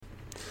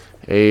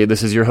Hey,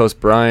 this is your host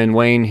Brian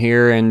Wayne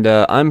here, and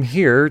I'm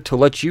here to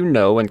let you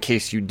know, in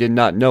case you did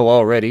not know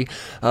already,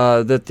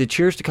 that the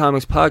Cheers to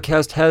Comics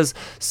podcast has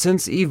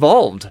since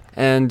evolved.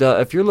 And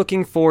if you're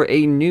looking for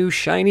a new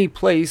shiny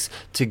place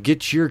to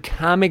get your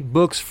comic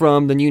books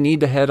from, then you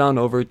need to head on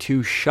over to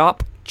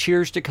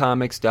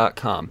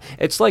shopcheerstocomics.com.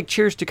 It's like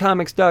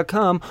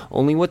cheerstocomics.com,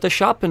 only with the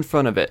shop in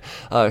front of it.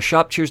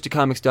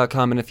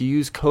 Shopcheerstocomics.com, and if you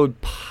use code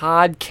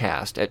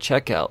PODCAST at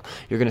checkout,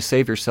 you're going to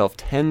save yourself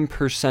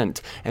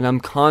 10%. And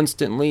I'm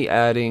constantly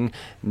adding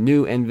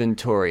new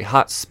inventory,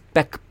 hot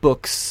spec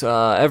books,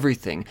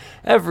 everything,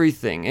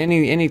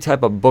 any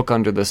type of book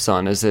under the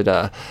sun. As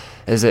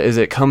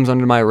it comes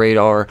under my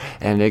radar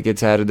and it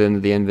gets added into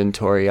the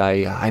inventory,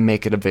 I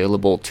make it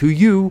available to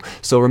you.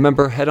 So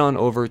remember, head on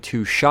over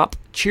to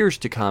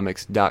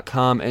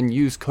shopcheerstocomics.com and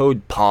use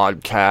code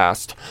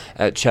PODCAST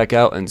at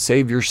checkout and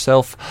save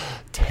yourself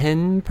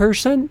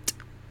 10%.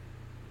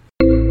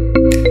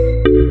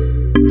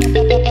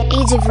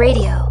 Age of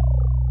Radio.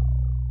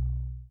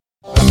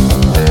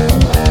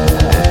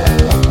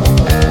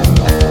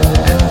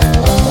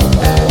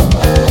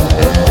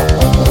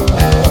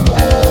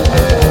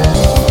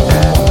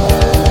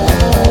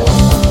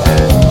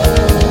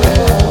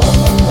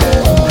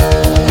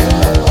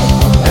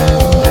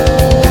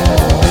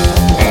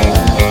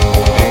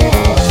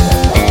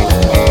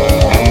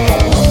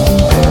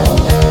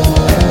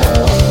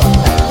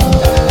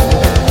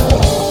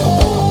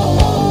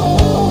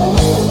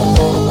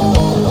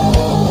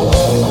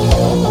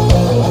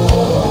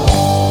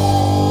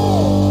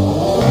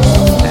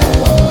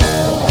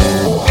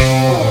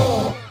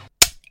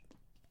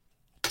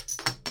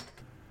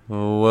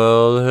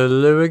 Well,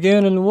 hello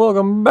again, and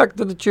welcome back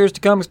to the Cheers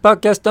to Comics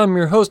podcast. I'm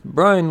your host,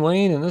 Brian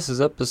Wayne, and this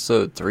is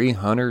episode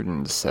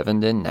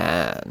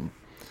 379.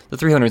 The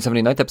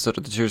 379th episode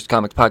of the Cheers to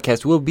Comics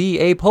podcast will be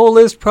a poll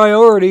list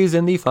priorities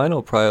in the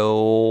final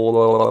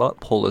poll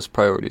list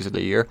priorities of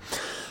the year.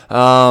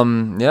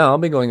 I'll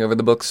be going over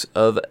the books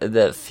of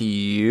the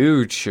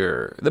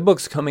future. The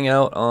book's coming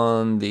out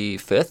on the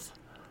 5th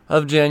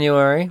of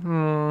January,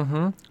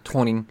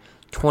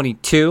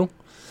 2022.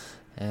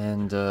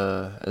 And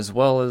as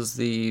well as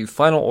the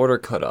final order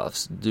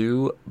cutoffs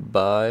due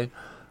by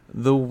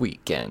the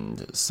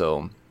weekend.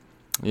 So,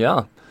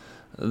 yeah,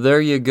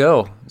 there you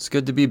go. It's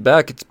good to be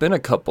back. It's been a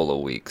couple of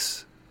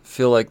weeks. I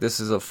feel like this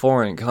is a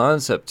foreign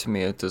concept to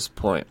me at this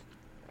point.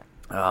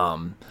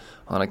 On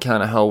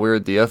account of how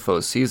weird the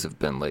FOCs have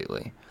been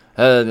lately.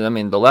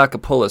 The lack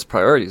of pull list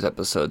priorities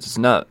episodes has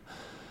not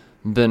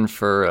been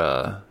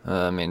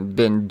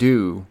been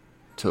due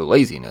to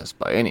laziness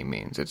by any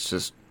means. It's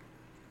just,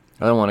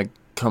 I don't want to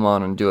come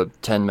on and do a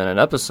 10-minute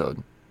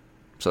episode.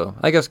 So,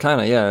 I guess kind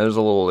of, yeah, it was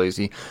a little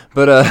lazy.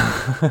 But, I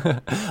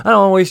don't want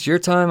to waste your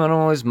time. I don't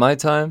want to waste my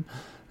time.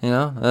 You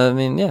know?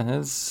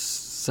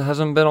 It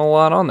hasn't been a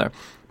lot on there.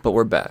 But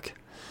we're back.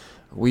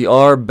 We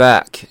are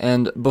back.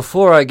 And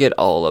before I get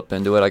all up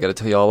into it, I got to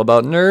tell you all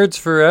about Nerds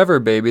Forever,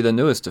 baby, the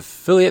newest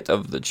affiliate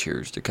of the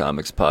Cheers to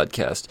Comics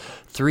podcast.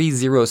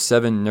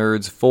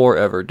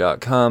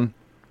 307nerdsforever.com.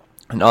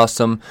 An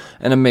awesome,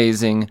 an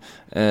amazing,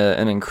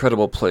 an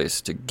incredible place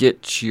to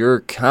get your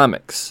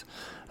comics.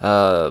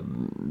 Yeah,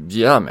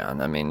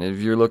 man.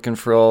 If you're looking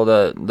for all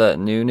that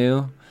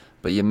new,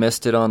 but you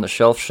missed it on the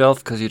shelf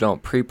because you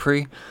don't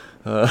pre-pre,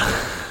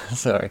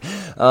 sorry.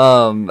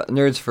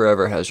 Nerds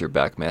Forever has your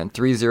back, man.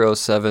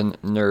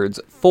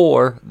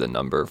 307nerds4, the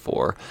number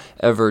 4,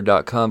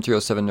 ever.com,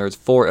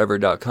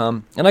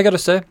 307nerdsforever.com. And I gotta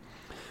say,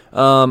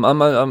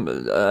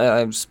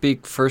 I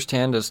speak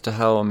firsthand as to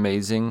how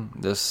amazing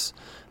this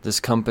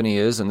company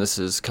is, and this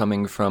is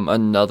coming from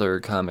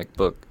another comic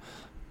book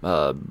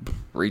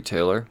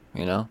retailer,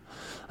 you know.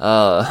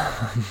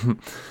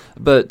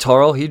 But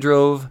Tarl, he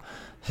drove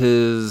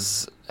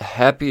his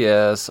happy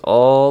ass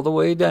all the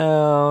way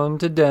down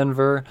to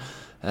Denver,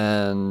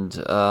 and he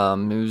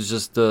was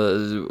just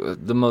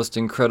the most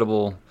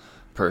incredible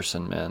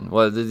person, man.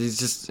 Well, he's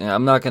just,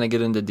 I'm not going to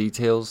get into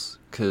details,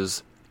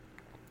 because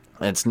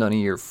it's none of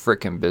your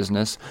frickin'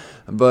 business,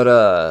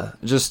 but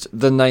just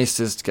the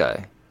nicest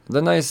guy.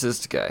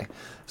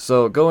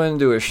 So go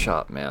into his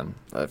shop, man,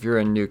 if you're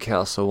in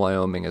Newcastle,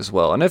 Wyoming as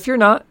well. And if you're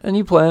not, and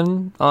you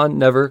plan on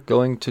never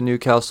going to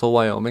Newcastle,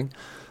 Wyoming,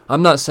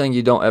 I'm not saying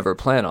you don't ever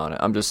plan on it.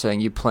 I'm just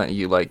saying you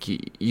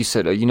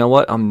said, you know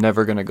what, I'm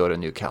never going to go to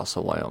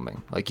Newcastle,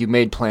 Wyoming. Like, you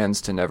made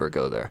plans to never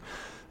go there.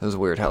 It was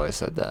weird how I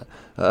said that.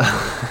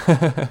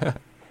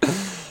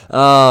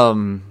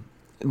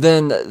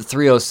 Then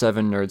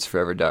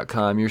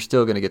 307nerdsforever.com, you're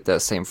still going to get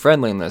that same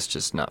friendliness,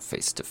 just not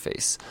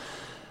face-to-face.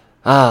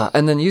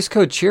 And then use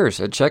code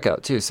CHEERS at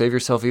checkout, too. Save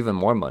yourself even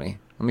more money.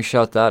 Let me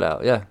shout that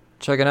out. Yeah,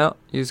 check it out.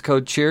 Use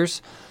code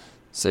CHEERS.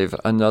 Save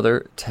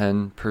another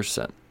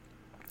 10%.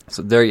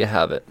 So there you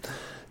have it.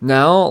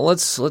 Now,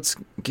 let's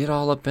get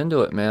all up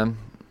into it, man.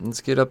 Let's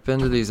get up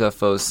into these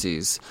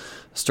FOCs.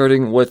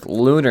 Starting with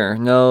Lunar.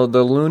 Now,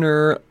 the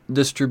Lunar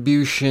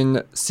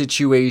distribution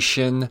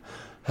situation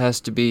has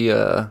to be,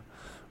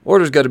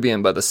 order's got to be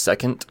in by the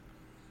 2nd,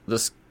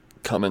 this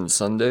coming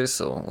Sunday,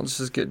 so let's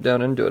just get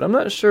down into it. I'm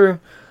not sure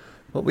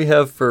what we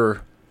have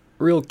for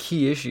real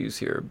key issues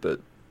here, but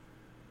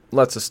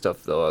lots of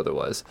stuff though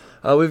otherwise.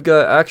 We've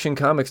got Action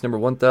Comics number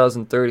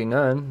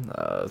 1039.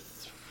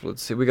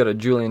 Let's see, we got a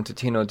Julian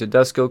Totino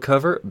Tedesco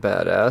cover,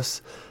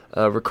 badass.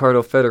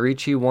 Riccardo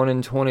Federici, 1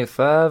 in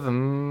 25.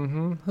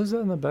 Who's that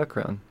in the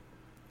background?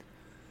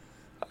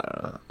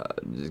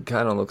 It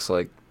kind of looks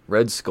like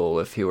Red Skull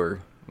if he were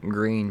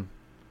green,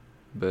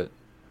 but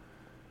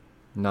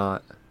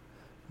not.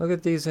 Look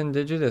at these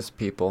indigenous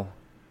people.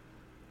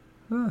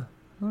 I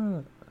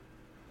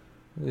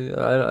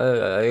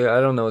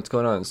don't know what's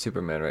going on in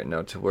Superman right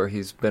now to where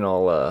he's been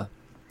all, I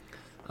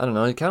don't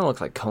know, he kind of looks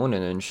like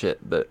Conan and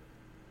shit, but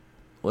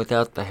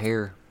without the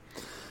hair.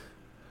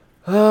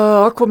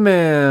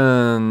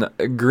 Aquaman,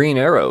 Green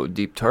Arrow,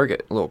 Deep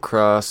Target. A little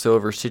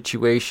crossover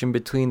situation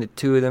between the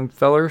two of them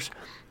fellers.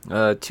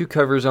 2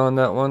 covers on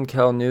that one.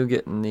 Cal New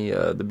getting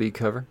the B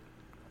cover.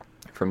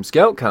 From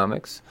Scout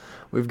Comics,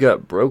 we've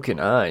got Broken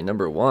Eye,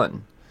 number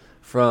 1.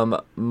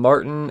 From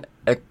Martin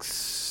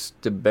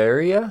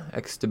Exteberia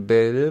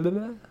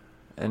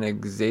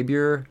and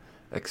Xavier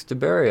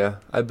Exteberia.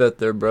 I bet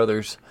they're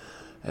brothers.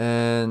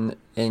 And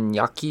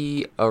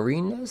Iñaki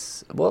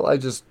Arenas. Well, I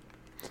just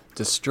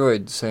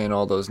destroyed saying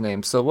all those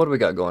names. So what do we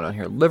got going on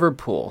here?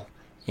 Liverpool,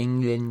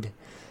 England.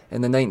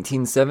 In the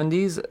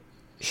 1970s,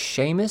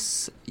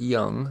 Seamus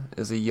Young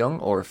is a young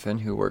orphan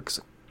who works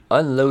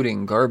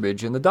unloading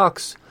garbage in the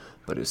docks.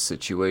 But his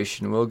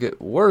situation will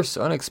get worse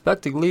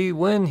unexpectedly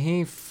when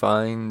he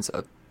finds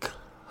a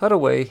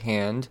cutaway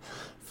hand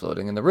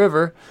floating in the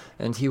river,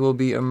 and he will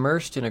be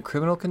immersed in a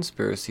criminal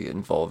conspiracy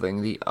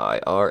involving the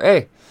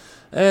IRA.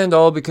 And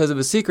all because of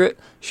a secret.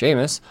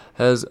 Seamus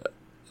has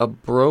a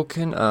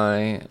broken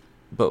eye,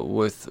 but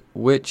with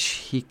which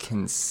he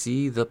can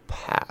see the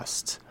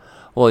past.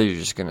 Well, you're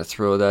just going to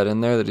throw that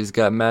in there, that he's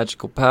got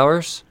magical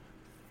powers?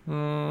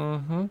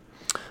 I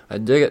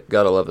dig it.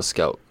 Gotta love a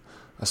scout.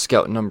 A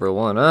scout number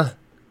 1, huh?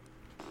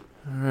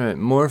 Alright,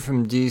 more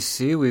from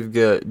DC. We've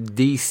got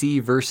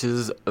DC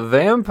versus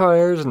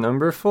Vampires,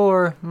 number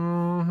 4.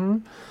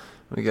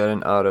 We got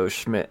an Otto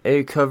Schmidt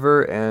A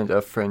cover and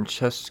a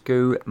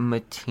Francesco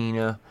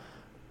Mattina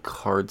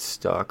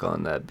cardstock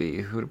on that B.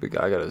 Who do we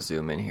got? I gotta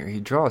zoom in here. He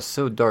draws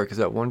so dark. Is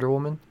that Wonder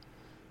Woman?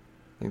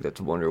 I think that's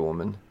Wonder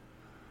Woman.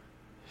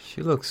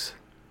 She looks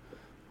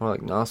more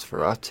like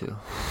Nosferatu.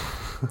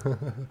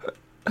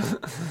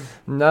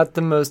 Not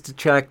the most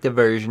attractive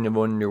version of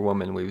Wonder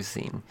Woman we've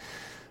seen.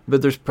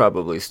 But there's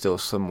probably still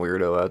some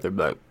weirdo out there,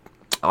 but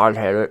I'd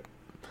have it.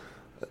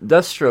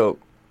 Deathstroke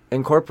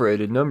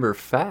Incorporated, number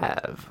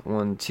 5.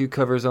 2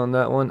 covers on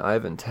that one.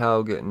 Ivan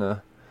Tao getting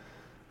a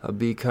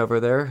B cover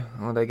there.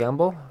 Oh, they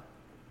gamble?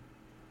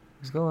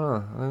 What's going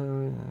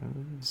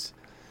on?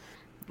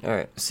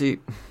 Alright, this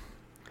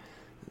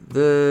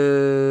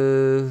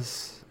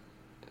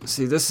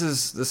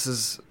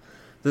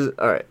is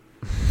alright.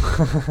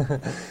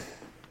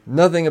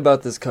 Nothing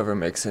about this cover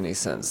makes any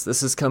sense.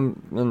 This is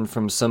coming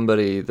from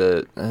somebody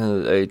that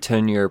has a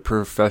 10-year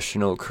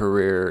professional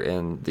career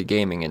in the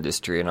gaming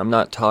industry, and I'm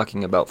not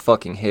talking about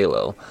fucking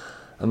Halo.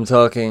 I'm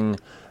talking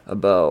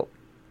about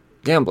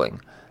gambling.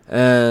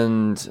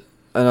 And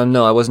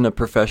no, I wasn't a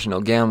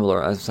professional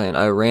gambler. I was saying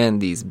I ran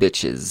these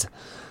bitches.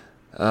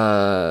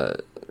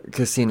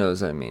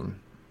 Casinos, I mean.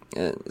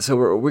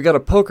 So we got a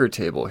poker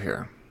table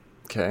here,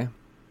 okay?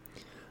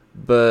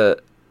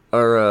 But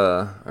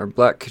our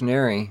Black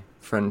Canary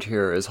friend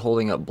here is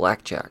holding up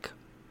blackjack.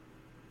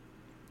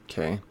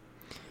 Okay.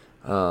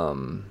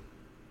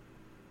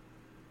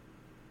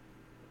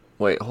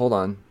 Wait, hold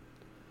on.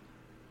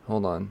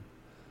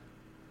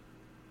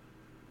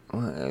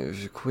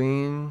 There's a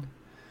queen,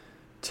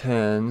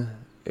 10,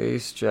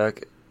 ace,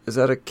 jack. Is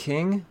that a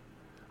king?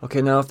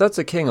 Okay, now if that's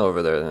a king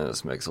over there, then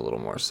this makes a little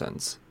more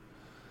sense.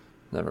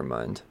 Never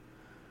mind.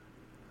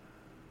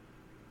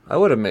 I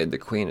would have made the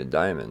queen of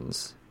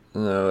diamonds.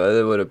 No,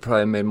 it would have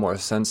probably made more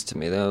sense to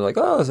me. They were like,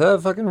 oh, is that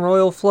a fucking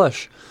royal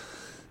flush?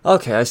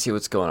 Okay, I see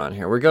what's going on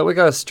here. We got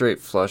a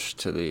straight flush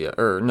to the,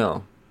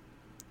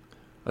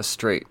 a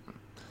straight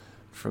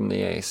from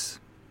the ace.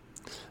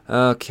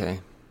 Okay,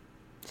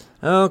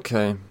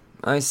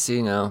 I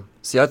see now.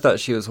 See, I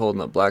thought she was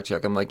holding up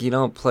blackjack. I'm like, you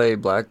don't play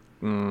black.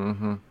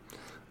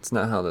 It's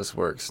not how this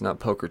works. Not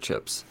poker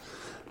chips.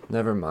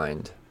 Never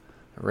mind.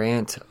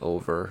 Rant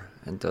over.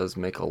 It does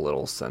make a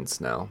little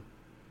sense now.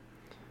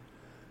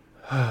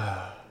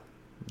 That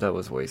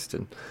was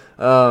wasted.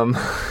 There's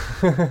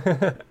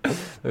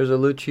a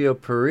Lucio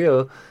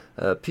Perillo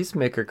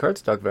Peacemaker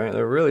cardstock variant.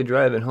 They're really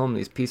driving home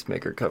these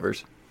Peacemaker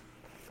covers.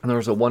 And there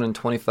was a 1 in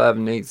 25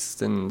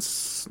 Nathan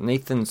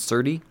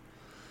Surdy.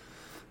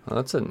 Well,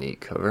 that's a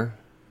neat cover.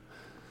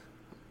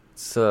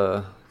 It's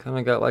kind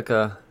of got like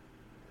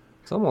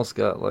it's almost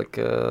got like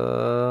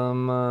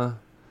an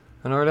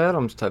Art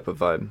Adams type of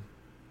vibe.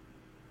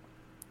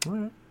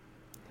 Alright.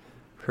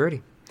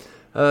 Pretty.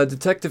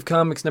 Detective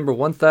Comics number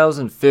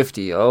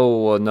 1050.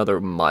 Oh, another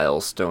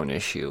milestone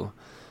issue.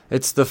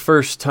 It's the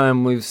first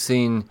time we've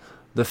seen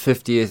the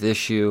 50th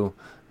issue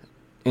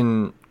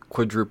in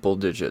quadruple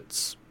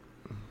digits.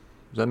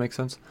 Does that make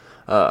sense?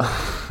 How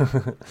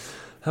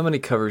many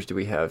covers do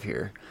we have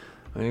here?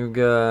 We've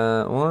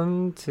got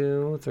 1,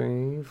 2,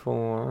 3,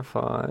 4,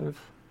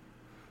 5.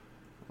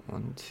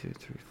 1, 2,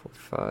 3, 4,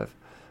 5.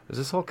 Is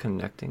this all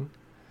connecting?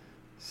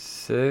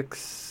 6,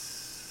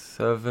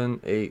 7,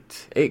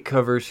 8. 8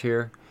 covers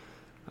here.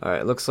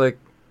 Alright, looks like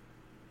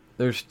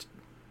there's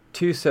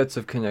 2 sets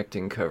of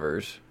connecting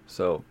covers.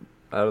 So,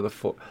 out of the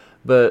 4.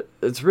 But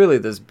it's really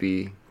this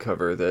B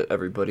cover that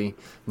everybody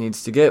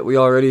needs to get. We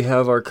already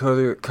have our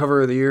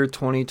cover of the year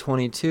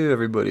 2022.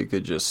 Everybody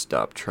could just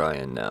stop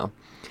trying now.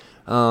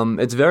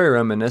 It's very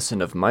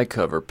reminiscent of my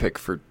cover pick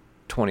for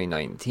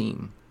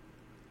 2019.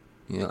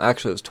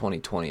 Actually it was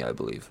 2020, I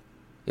believe.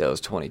 Yeah, it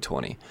was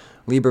 2020.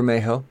 Liber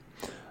Mayho.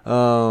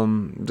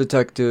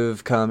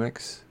 Detective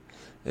Comics.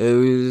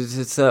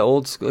 It's that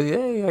old school,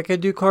 hey, I could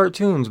do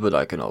cartoons, but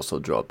I can also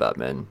draw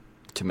Batman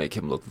to make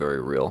him look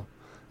very real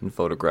and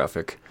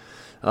photographic.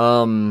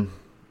 No,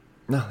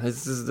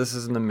 this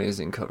is an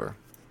amazing cover.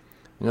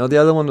 The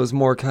other one was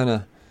more kind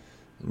of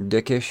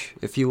dickish,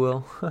 if you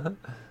will.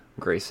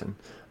 Grayson.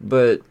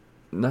 But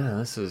no,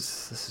 this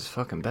is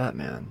fucking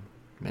Batman,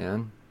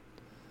 man.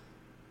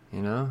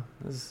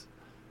 This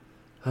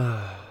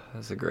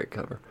that's a great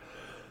cover.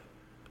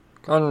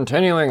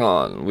 Continuing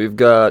on, we've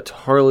got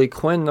Harley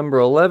Quinn number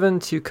 11,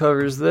 2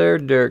 covers there.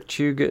 Derek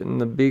Chu getting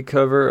the B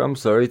cover.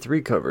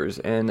 3 covers,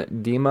 and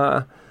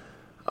Dima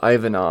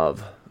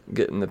Ivanov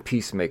getting the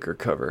Peacemaker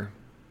cover.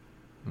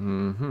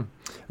 And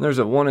there's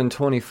a 1 in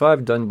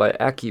 25 done by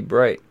Aki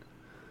Bright.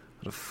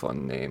 What a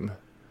fun name.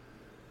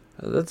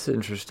 That's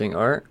interesting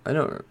art. I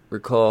don't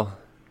recall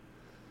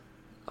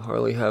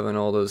Harley having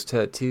all those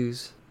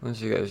tattoos.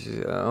 Unless you guys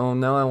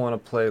now I want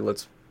to play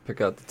Let's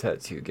Pick Out the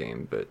Tattoo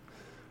game, but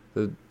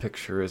the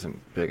picture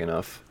isn't big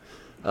enough.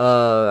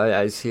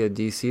 I see a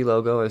DC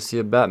logo. I see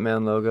a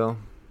Batman logo.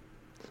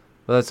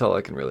 Well, that's all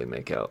I can really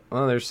make out.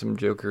 Oh, there's some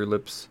Joker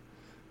lips.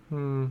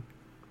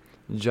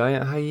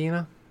 Giant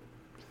hyena.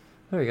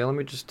 There we go. Let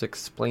me just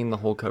explain the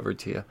whole cover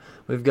to you.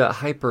 We've got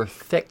Hyper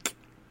Thick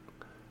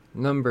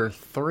number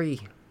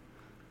 3.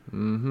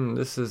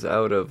 This is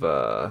out of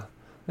I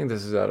think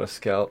this is out of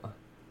Scout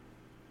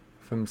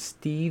from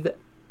Steve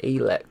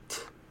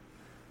Aylett.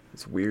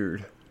 It's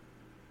weird.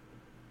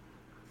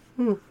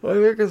 I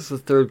think it's the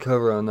 3rd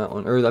cover on that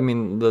one, or the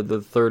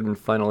 3rd and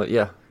final.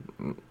 Yeah,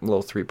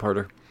 little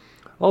 3-parter.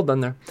 All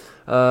done there.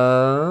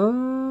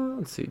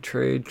 Let's see.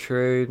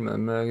 Trade, my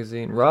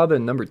magazine.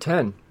 Robin number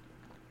 10.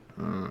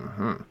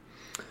 Sorry,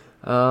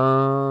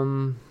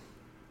 I'm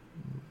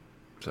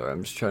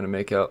just trying to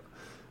make out.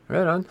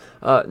 Right on.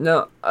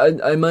 Now,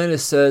 I might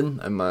have said,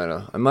 I might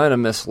have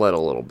misled a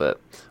little bit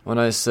when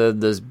I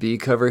said this B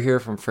cover here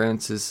from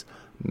Francis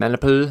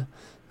Manapul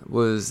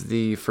was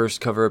the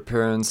first cover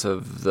appearance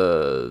of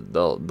the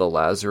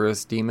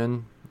Lazarus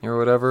demon or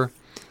whatever.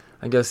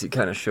 I guess he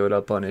kind of showed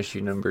up on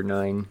issue number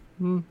 9.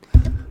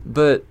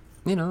 But,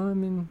 what are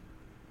you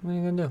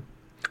going to do?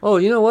 Oh,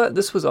 you know what?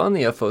 This was on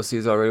the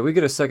FOCs already. We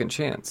get a second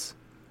chance.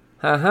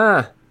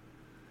 Ha-ha.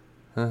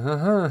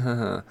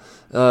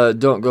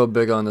 Don't go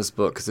big on this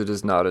book because it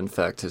is not, in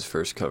fact, his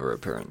first cover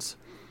appearance.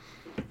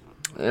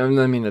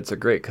 It's a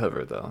great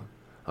cover, though.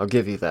 I'll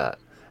give you that.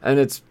 And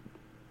it's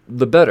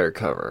the better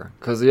cover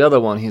because the other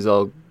one, he's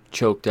all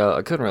choked out.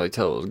 I couldn't really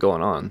tell what was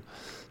going on,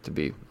 to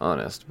be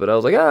honest. But I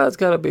was like, it's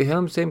got to be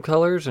him, same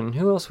colors, and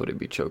who else would he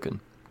be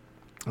choking?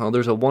 Oh,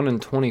 there's a 1 in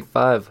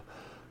 25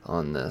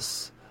 on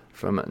this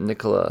from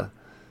Nicola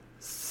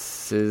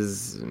Sizmizaja?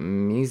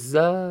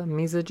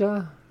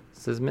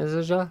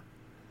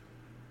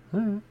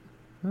 Alright.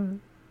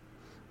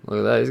 Look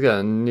at that, he's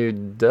got new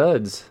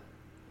duds.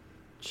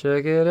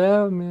 Check it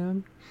out,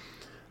 man.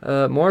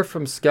 More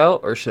from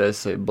Scout, or should I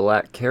say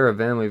Black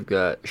Caravan. We've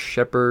got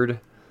Shepherd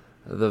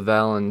the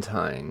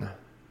Valentine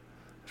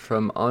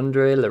from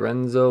Andre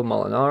Lorenzo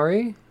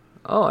Molinari.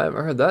 Oh, I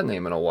haven't heard that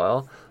name in a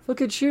while.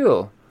 Look at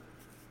you.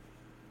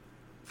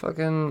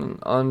 Fucking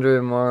Andre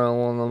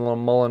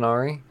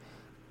Molinari.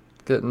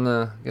 Getting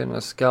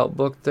a Scout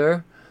book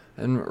there.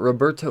 And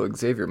Roberto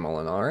Xavier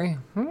Molinari.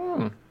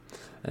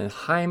 And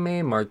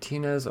Jaime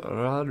Martinez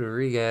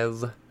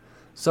Rodriguez.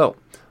 So,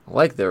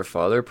 like their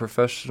father,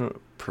 Professor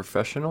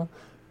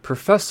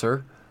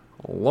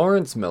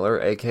Lawrence Miller,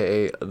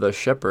 a.k.a. The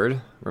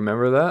Shepherd.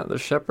 Remember that? The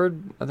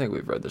Shepherd? I think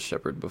we've read The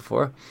Shepherd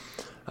before.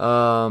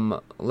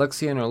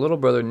 Lexi and her little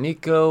brother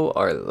Nico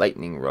are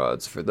lightning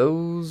rods for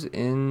those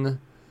in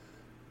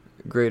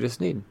greatest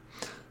need.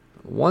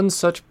 One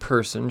such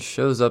person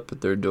shows up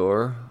at their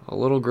door, a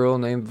little girl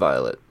named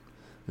Violet.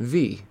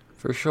 V,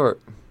 for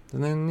short. Do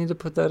they need to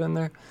put that in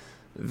there?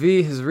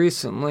 V has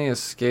recently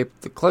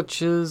escaped the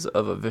clutches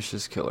of a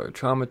vicious killer,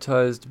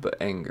 traumatized but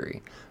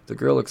angry. The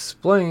girl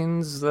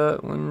explains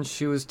that when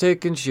she was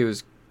taken, she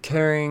was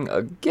carrying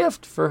a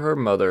gift for her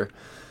mother.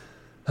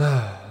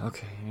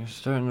 Okay, you're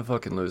starting to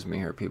fucking lose me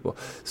here, people.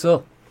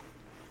 So,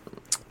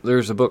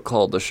 there's a book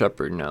called The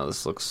Shepherd now.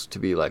 This looks to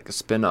be like a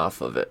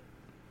spin-off of it.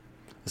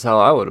 That's how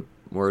I would have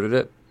worded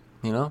it,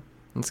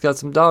 It's got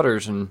some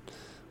daughters and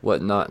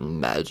whatnot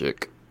and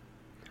magic.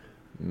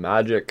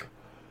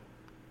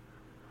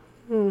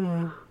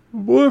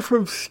 More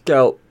from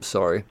Scout.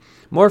 Sorry.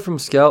 More from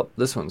Scout.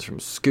 This one's from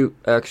Scoot,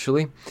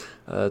 actually.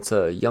 It's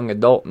a young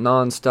adult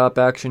non-stop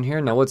action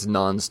here. Now, what's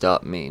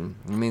non-stop mean?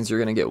 It means you're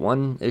going to get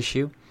one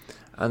issue,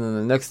 and then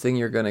the next thing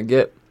you're going to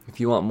get, if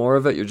you want more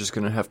of it, you're just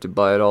going to have to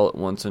buy it all at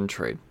once and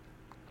trade.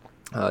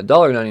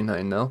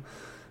 $1.99,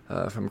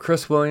 though. From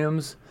Chris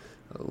Williams.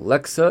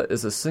 Lexa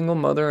is a single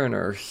mother and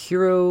her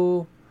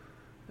hero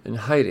in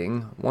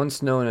hiding,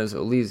 once known as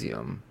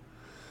Elysium.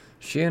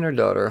 She and her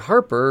daughter,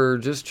 Harper, are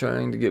just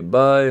trying to get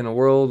by in a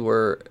world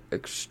where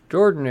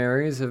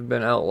extraordinaries have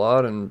been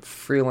outlawed and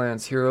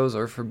freelance heroes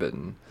are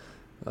forbidden.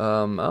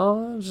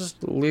 I'll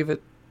just leave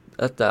it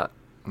at that.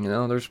 You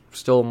know, there's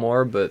still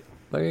more, but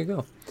there you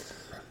go.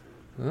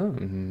 Oh,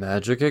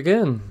 magic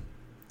again.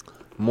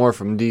 More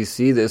from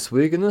DC this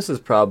week, and this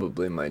is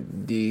probably my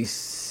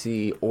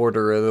DC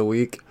order of the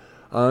week.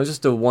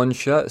 Just a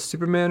one-shot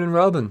Superman and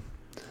Robin.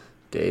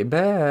 Day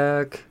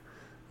back.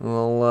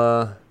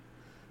 Well,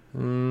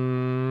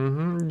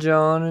 John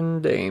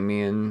and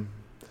Damian,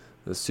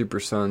 the Super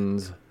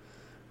Sons,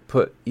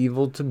 put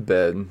evil to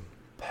bed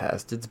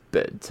past its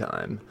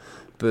bedtime.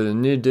 But a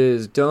new day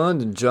is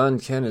dawned, and John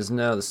Kent is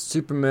now the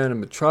Superman of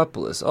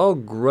Metropolis, all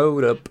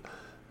grown up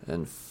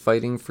and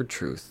fighting for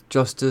truth,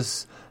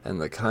 justice,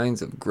 and the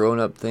kinds of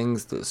grown-up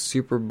things the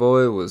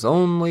Superboy was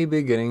only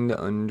beginning to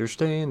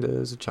understand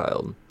as a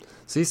child.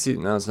 See,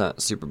 now it's not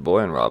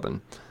Superboy and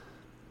Robin.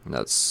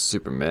 That's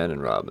Superman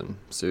and Robin.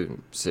 See?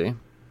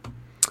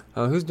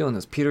 Who's doing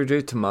this? Peter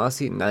J.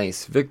 Tomasi?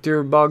 Nice.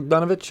 Victor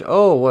Bogdanovich?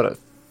 Oh, what a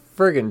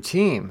friggin'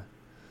 team.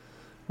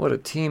 What a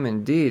team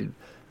indeed.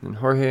 And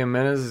Jorge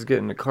Jimenez is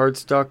getting a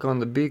cardstock on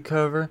the B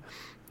cover.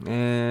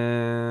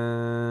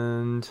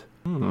 And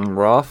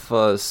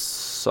Rafa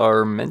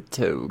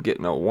Sarmiento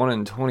getting a 1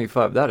 in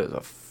 25. That is a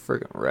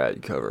friggin'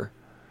 rad cover.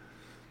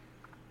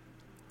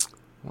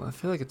 Well, I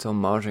feel like it's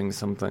homaging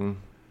something.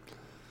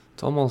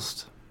 It's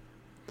almost...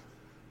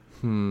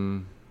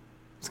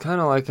 It's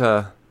kind of like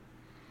an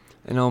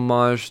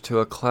homage to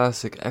a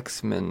classic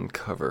X-Men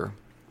cover.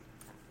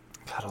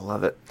 Gotta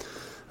love it.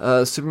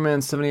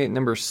 Superman 78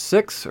 number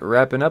 6,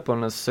 wrapping up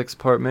on a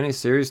 6-part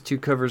miniseries. 2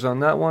 covers on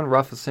that one.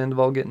 Rafa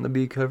Sandoval getting the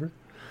B cover.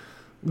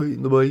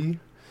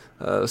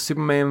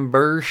 Superman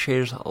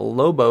vs.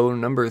 Lobo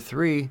number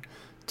 3.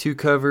 2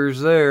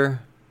 covers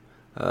there.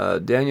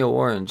 Daniel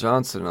Warren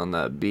Johnson on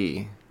that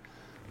B.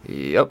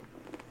 Yep.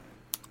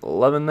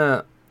 Loving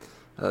that.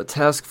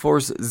 Task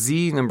Force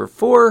Z number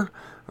 4.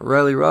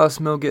 Riley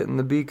Rossmill getting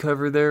the B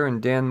cover there,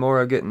 and Dan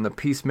Mora getting the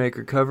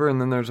Peacemaker cover,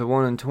 and then there's a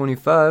 1 in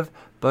 25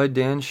 by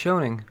Dan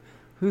Schoening.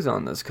 Who's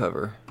on this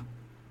cover?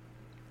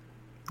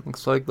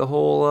 Looks like the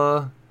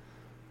whole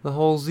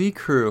Z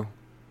crew.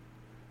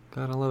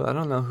 Gotta love it. I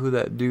don't know who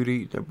that dude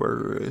eating the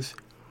burger is.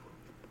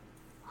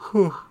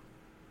 Whew.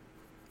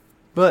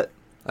 But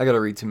I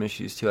gotta read some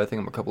issues too. I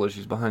think I'm a couple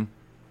issues behind.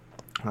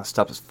 I'm gonna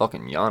stop this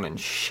fucking yawning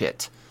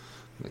shit.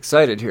 I'm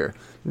excited here.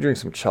 I'm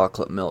drinking some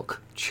chocolate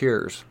milk.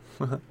 Cheers.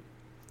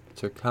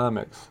 To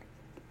comics.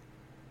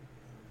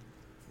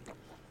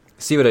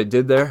 See what I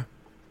did there?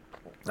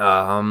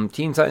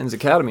 Teen Titans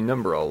Academy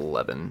number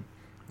 11.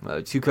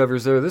 2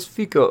 covers there. This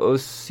Fico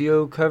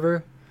Osio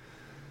cover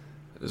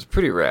is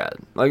pretty rad.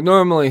 Like,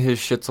 normally his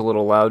shit's a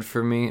little loud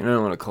for me. And I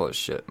don't want to call it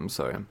shit. I'm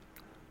sorry.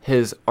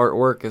 His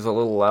artwork is a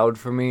little loud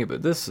for me,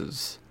 but this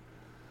is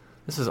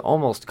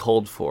almost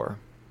called for.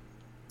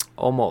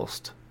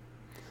 Almost.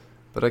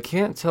 But I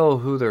can't tell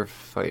who they're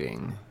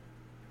fighting.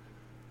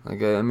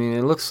 Like, I mean,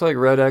 it looks like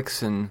Red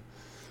X and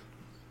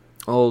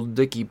old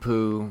Dickie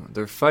Pooh,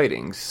 they're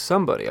fighting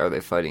somebody. Are they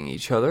fighting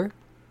each other?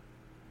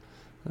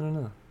 I don't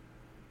know.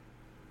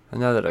 And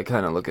now that I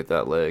kind of look at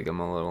that leg, I'm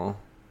a little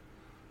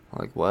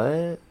like,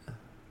 what?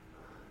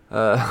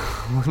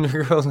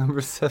 Wonder Girl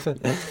number 7.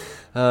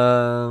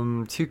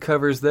 2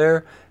 covers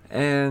there.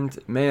 And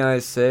may I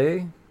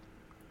say,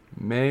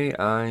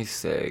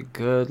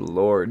 good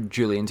Lord,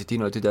 Julian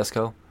Totino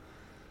Tedesco.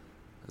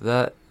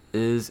 That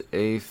is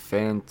a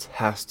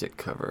fantastic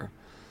cover.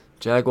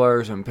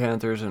 Jaguars and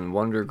Panthers and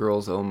Wonder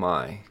Girls, oh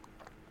my.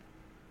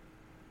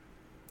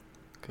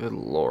 Good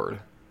Lord.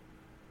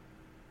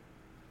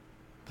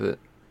 But,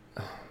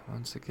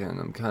 once again,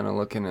 I'm kind of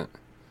looking at...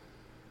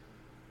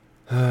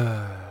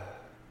 I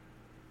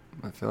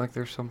feel like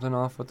there's something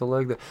off with the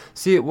leg there.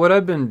 See, what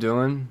I've been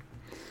doing...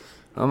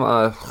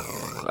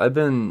 I've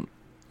been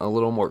a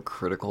little more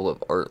critical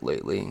of art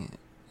lately.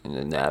 In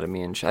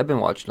anatomy and I've been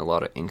watching a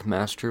lot of Ink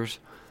Masters.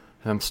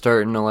 And I'm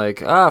starting to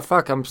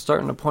I'm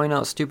starting to point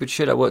out stupid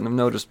shit I wouldn't have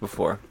noticed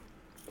before.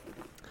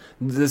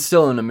 It's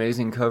still an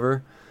amazing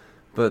cover,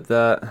 but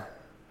that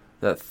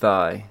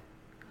thigh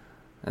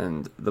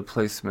and the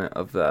placement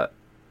of that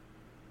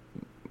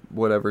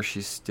whatever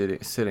she's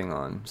sitting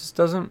on just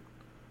doesn't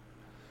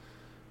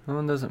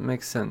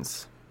make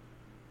sense.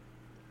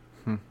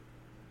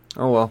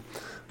 Oh well.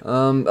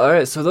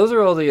 Alright, so those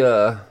are all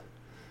the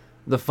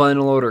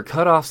final order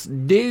cutoffs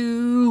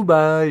due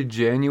by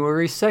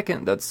January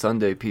 2nd. That's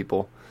Sunday,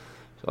 people.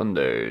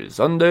 Sunday.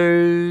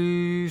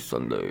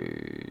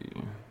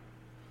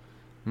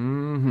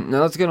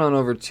 Now let's get on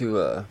over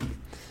to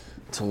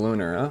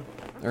Lunar, huh?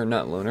 or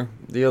not lunar,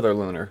 the other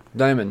lunar,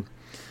 Diamond,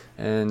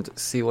 and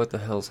see what the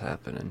hell's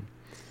happening.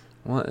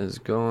 What is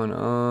going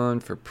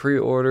on for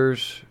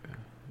pre-orders?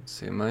 Let's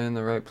see, am I in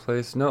the right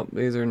place? Nope,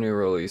 these are new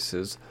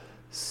releases.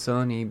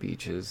 Sunny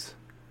Beaches.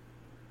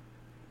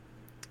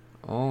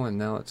 Oh, and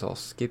now it's all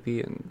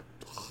skippy and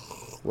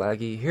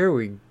laggy. Here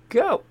we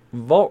go.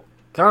 Vault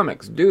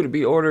Comics, due to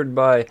be ordered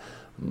by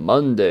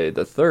Monday,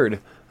 the 3rd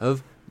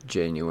of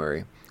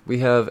January. We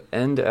have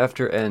End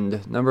After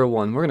End, number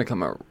 1. We're going to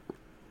come out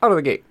of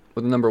the gate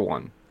with number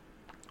 1.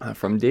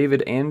 From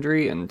David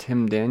Andre and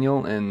Tim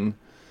Daniel and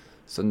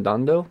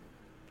Sundando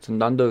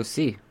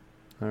C.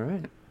 All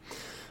right.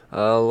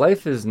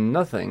 Life is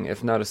nothing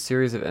if not a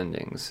series of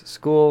endings.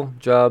 School,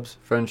 jobs,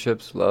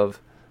 friendships,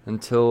 love,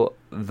 until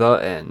the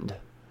end.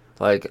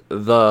 Like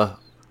the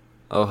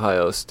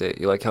Ohio State.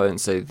 You like how I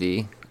didn't say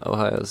the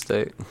Ohio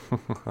State?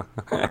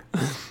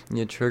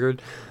 You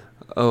triggered?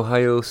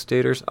 Ohio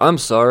Staters. I'm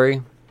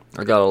sorry.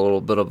 I got a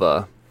little bit of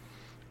a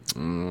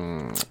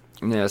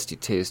nasty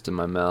taste in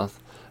my mouth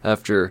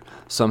after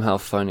somehow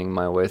finding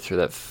my way through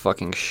that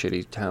fucking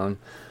shitty town.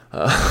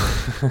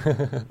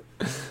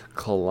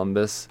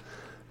 Columbus.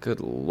 Good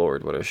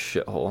lord, what a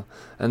shithole.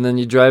 And then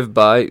you drive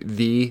by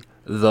the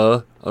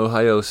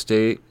Ohio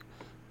State,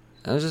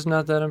 and it's just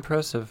not that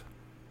impressive.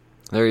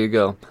 There you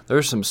go.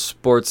 There's some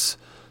sports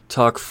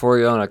talk for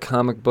you on a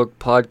comic book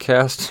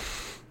podcast.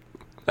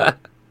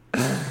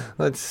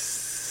 Let's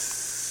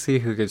see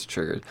who gets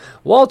triggered.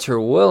 Walter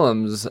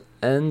Williams'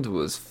 end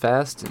was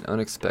fast and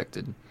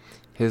unexpected.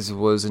 His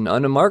was an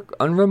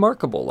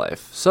unremarkable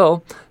life.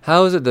 So,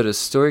 how is it that his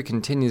story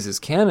continues as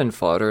cannon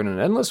fodder in an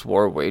endless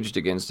war waged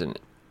against an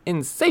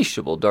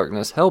insatiable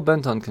darkness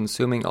hell-bent on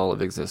consuming all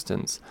of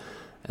existence?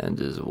 And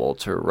is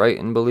Walter right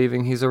in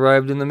believing he's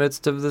arrived in the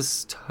midst of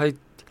this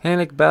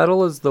titanic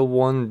battle as the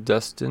one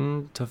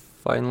destined to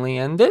finally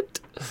end it?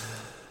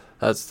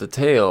 That's the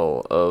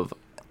tale of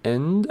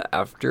End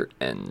After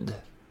End.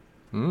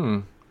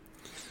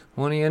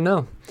 What do you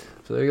know?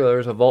 So there you go.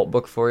 There's a vault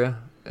book for you.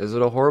 Is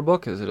it a horror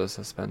book? Is it a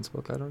suspense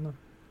book? I don't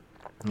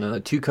know.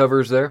 2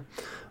 covers there.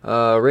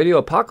 Radio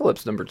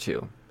Apocalypse number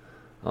 2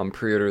 on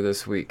pre-order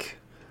this week.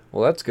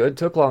 Well, that's good.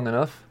 Took long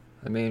enough.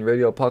 I mean,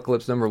 Radio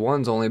Apocalypse number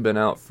 1's only been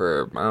out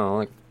for, I don't know,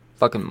 like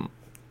fucking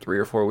 3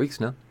 or 4 weeks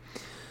now.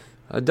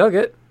 I dug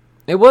it.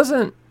 It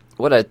wasn't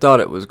what I thought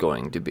it was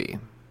going to be,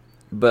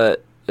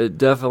 but it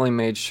definitely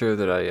made sure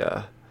that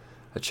I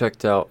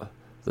checked out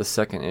the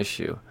second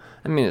issue.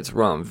 I mean, it's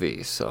Rom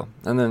V, so.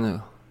 And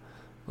then,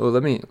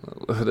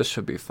 this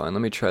should be fun.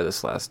 Let me try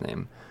this last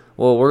name.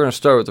 Well, we're going to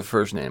start with the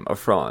first name,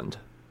 Afrond.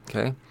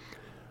 Okay?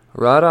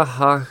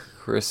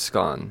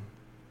 Radhakrishan,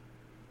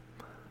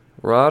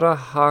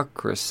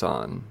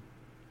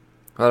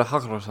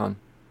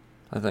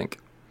 I think.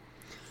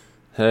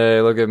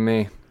 Hey, look at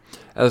me.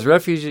 As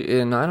refugee,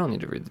 and I don't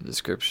need to read the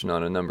description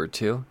on a number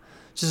 2.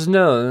 Just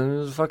know,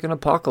 there's a fucking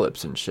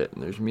apocalypse and shit,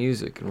 and there's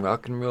music and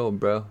rock and roll,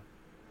 bro.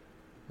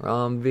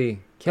 Rom V.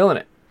 Killing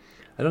it.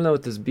 I don't know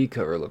what this B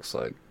cover looks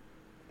like.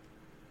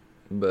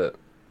 But,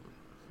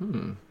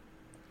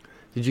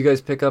 Did you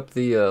guys pick up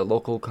the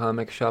local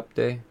comic shop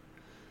day?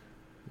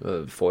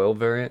 The foil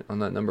variant on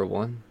that number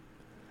 1?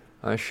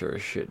 I sure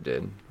as shit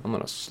did. I'm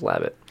gonna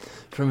slap it.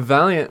 From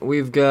Valiant,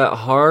 we've got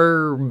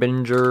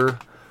Harbinger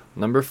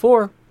number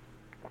 4.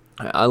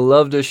 I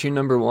loved issue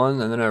number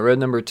 1, and then I read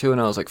number 2,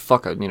 and I was like,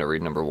 fuck, I need to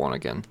read number 1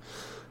 again.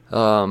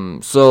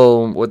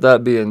 So, with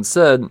that being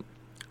said,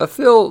 I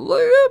feel,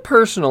 like,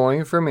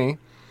 personally, for me,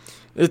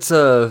 it's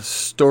a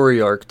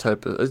story arc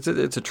type of,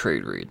 it's a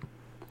trade read.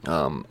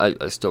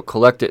 I still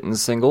collect it in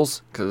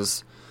singles,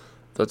 because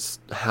that's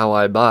how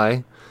I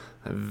buy.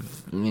 I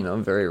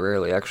very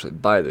rarely actually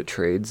buy the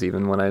trades,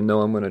 even when I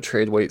know I'm going to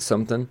trade weight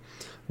something.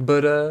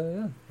 But,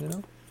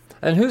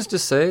 And who's to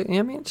say,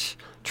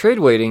 trade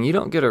waiting, you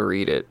don't get to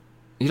read it.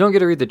 You don't get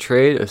to read the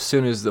trade as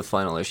soon as the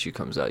final issue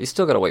comes out. You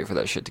still got to wait for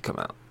that shit to come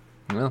out.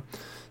 And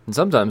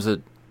sometimes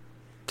it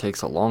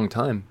takes a long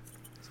time.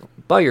 So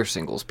buy your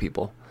singles,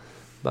 people.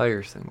 Buy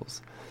your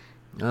singles.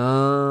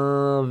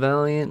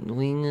 Valiant,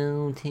 we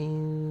know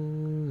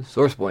too.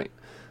 Source Point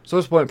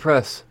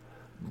Press.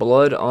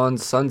 Blood on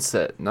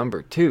Sunset,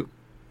 number 2.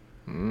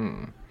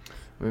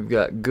 We've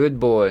got Good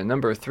Boy,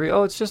 number 3.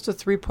 Oh, it's just a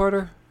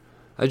 3-parter?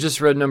 I just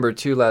read number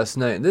 2 last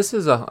night. This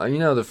is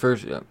the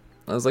first,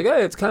 I was like,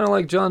 hey, it's kind of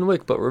like John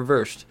Wick, but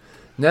reversed.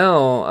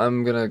 Now, I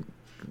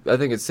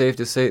think it's safe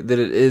to say that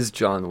it is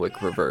John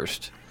Wick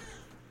reversed.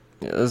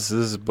 Yeah,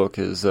 this book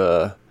is,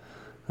 it's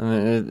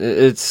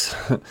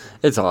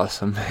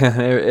awesome,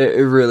 man.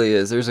 It really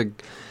is.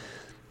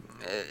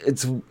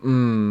 It's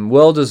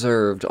well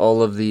deserved.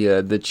 All of the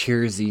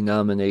Cheersy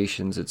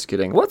nominations it's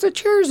getting. What's a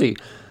Cheersy?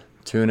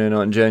 Tune in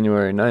on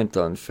January 9th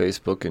on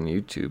Facebook and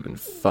YouTube and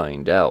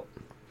find out.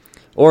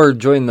 Or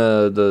join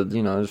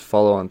just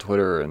follow on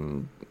Twitter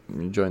and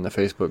join the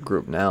Facebook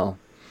group now,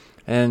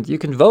 and you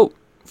can vote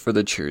for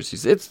the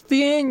Cheersies. It's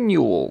the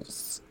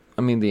annuals,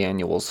 the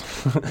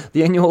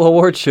annual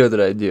award show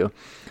that I do,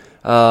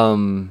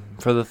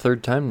 for the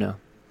 3rd time now,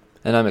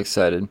 and I'm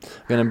excited. I'm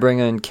gonna bring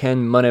in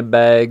Ken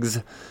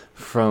Moneybags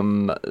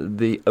from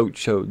the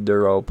Ocho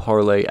Duro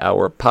Parlay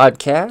Hour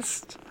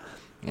podcast.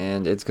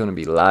 And it's going to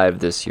be live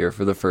this year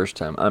for the first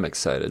time. I'm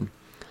excited.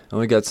 And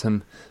we got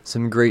some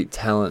great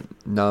talent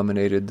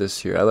nominated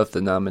this year. I left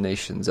the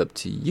nominations up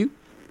to you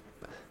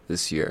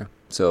this year.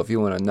 So if you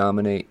want to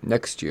nominate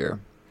next year,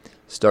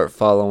 start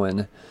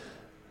following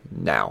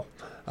now.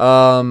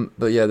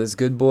 But yeah, this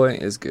good boy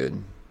is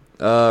good.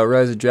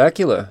 Rise of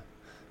Dracula,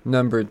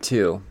 number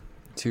 2.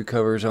 2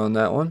 covers on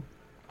that one.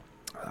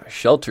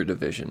 Shelter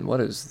Division, what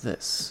is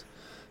this?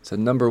 It's a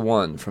number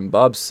 1 from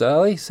Bob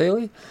Saley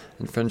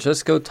and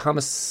Francesco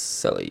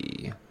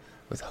Tomaselli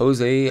with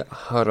Jose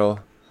Haro.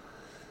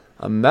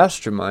 A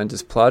mastermind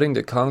is plotting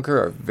to conquer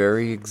our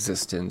very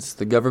existence.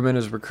 The government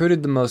has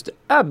recruited the most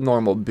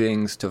abnormal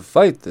beings to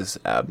fight this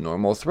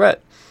abnormal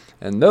threat.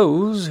 And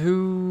those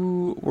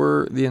who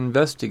were the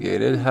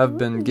investigated have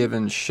been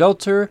given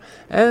shelter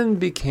and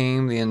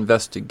became the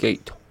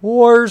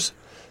investigators.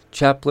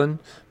 Chaplin,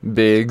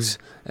 Biggs,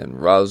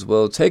 and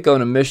Roswell take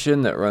on a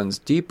mission that runs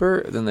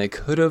deeper than they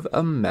could have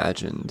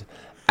imagined.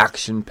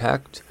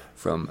 Action-packed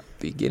from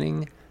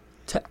beginning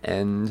to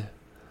end.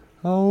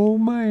 Oh,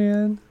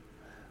 man.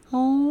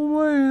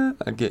 Oh, man.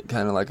 I get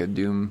kind of like a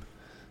Doom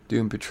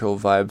Patrol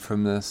vibe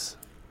from this.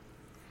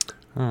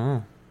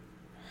 In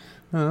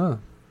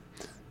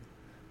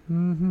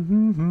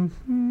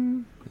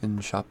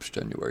shops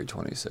January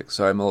 26th.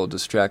 Sorry, I'm a little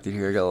distracted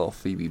here. I got a little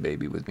Phoebe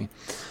baby with me.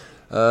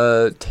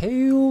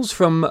 Tales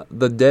from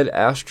the Dead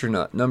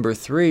Astronaut, number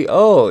 3.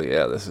 Oh,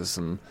 yeah, this is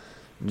some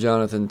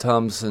Jonathan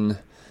Thompson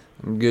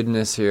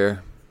goodness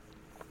here.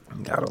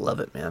 Gotta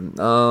love it, man.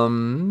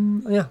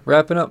 Yeah,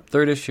 wrapping up,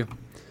 3rd issue.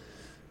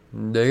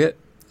 Dig it.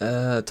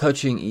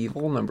 Touching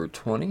Evil, number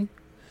 20.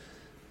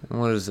 And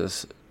what is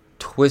this?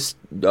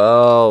 Twisted.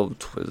 What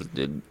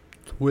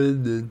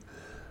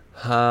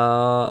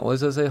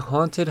does that say?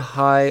 Haunted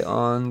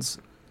High-On's...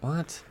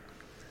 What?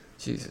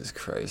 Jesus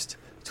Christ.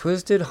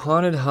 Twisted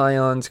Haunted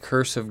High-On's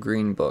Curse of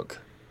Green Book.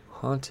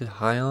 Haunted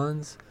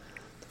High-On's?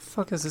 The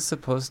fuck is this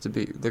supposed to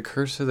be? The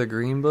Curse of the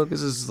Green Book?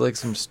 This is like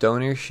some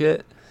stoner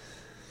shit?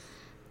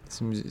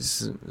 Some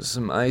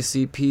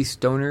ICP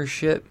stoner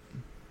shit?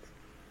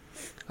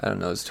 I don't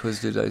know. It's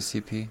Twisted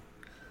ICP.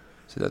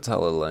 See, that's how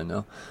little I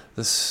know.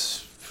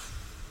 This...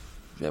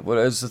 Yeah, what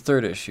is the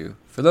 3rd issue?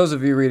 For those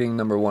of you reading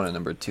number 1 and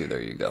number 2,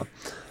 there you go.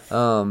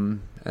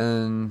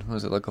 And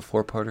was it like a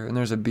 4-parter? And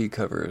there's a B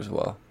cover as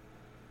well.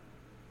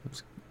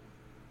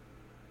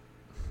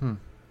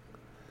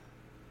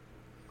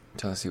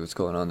 Trying to see what's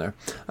going on there.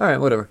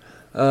 Alright, whatever.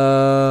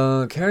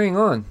 Carrying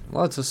on.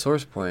 Lots of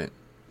source point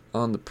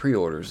on the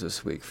pre-orders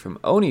this week. From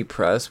Oni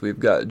Press, we've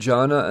got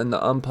Jana and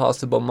the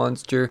Impossible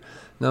Monster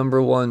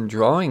number 1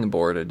 drawing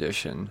board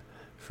edition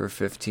for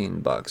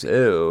 $15.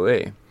 Ew,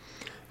 hey.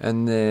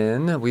 And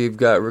then we've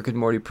got Rick and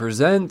Morty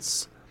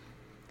Presents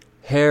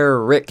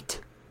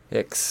Herrick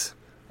Hicks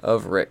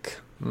of Rick.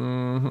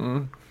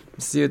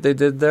 See what they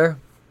did there?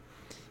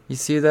 You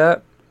see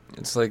that?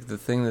 It's like the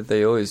thing that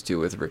they always do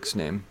with Rick's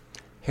name.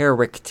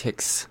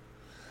 Herrictics.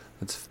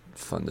 That's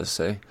fun to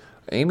say.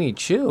 Amy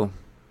Chu.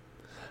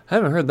 I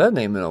haven't heard that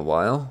name in a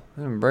while.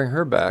 I didn't bring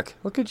her back.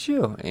 Look at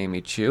you,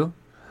 Amy Chu.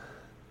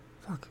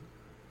 Fuck.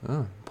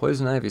 Oh,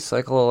 Poison Ivy,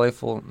 Cycle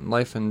of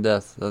Life and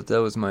Death.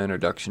 That was my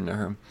introduction to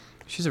her.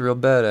 She's a real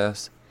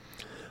badass.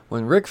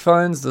 When Rick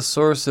finds the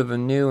source of a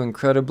new,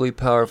 incredibly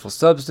powerful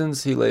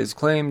substance, he lays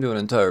claim to an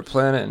entire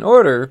planet in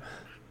order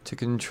to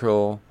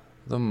control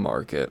the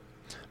market.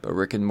 But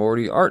Rick and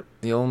Morty aren't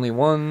the only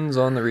ones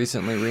on the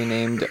recently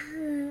renamed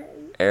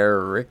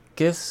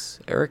Arrakis.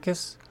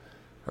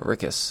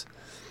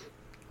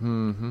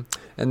 And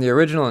the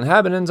original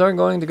inhabitants aren't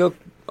going to go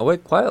away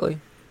quietly.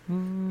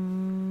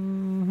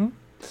 And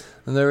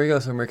there we go,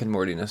 some Rick and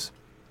Mortiness.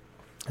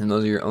 And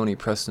those are your Oni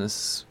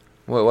Pressness.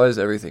 Why is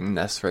everything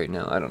Ness right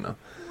now? I don't know.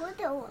 What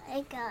do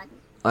I got?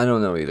 I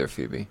don't know either,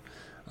 Phoebe.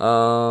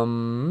 Sorry,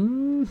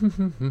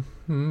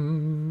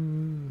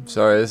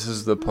 this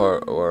is the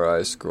part where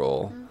I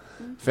scroll.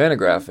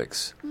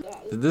 Fantagraphics.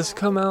 Did this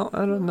come out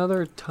at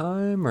another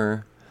time,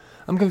 or...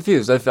 I'm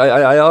confused.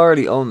 I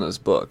already own this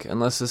book,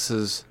 unless this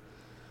is...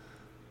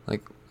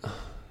 like...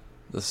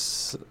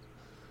 this...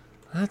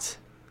 What?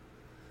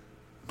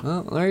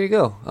 Well, there you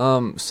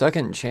go.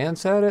 Second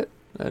chance at it?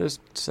 That is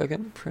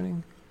second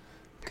printing?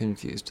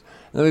 Confused.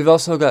 And then we've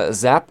also got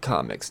Zap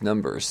Comics,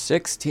 number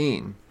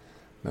 16.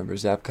 Remember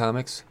Zap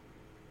Comics?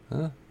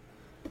 Huh?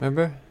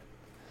 Remember?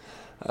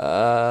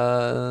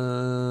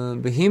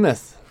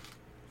 Behemoth.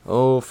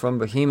 Oh, from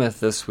Behemoth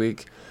this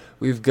week,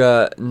 we've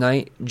got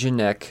Night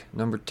Janek,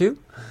 number 2.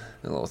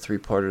 A little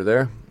 3-parter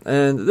there.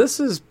 And this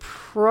is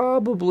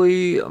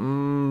probably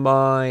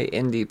my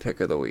indie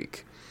pick of the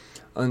week.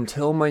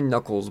 Until My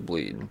Knuckles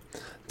Bleed.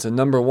 It's a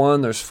number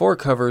 1. There's 4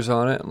 covers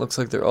on it. It looks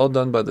like they're all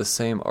done by the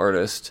same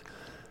artist.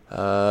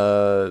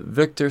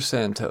 Victor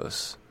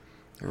Santos.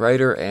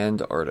 Writer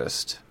and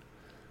artist.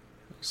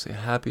 Let's see,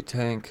 Happy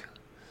Tank.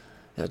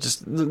 Yeah,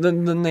 just the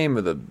name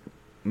of the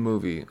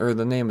movie, or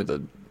the name of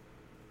the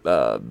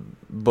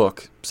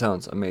book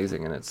sounds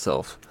amazing in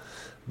itself.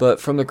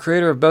 But from the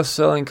creator of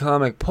best-selling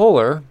comic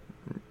Polar,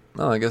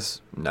 I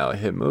guess now a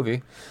hit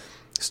movie.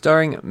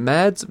 Starring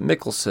Mads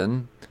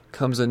Mikkelsen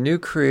comes a new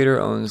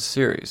creator-owned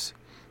series.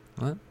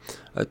 What?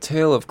 A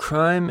tale of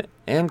crime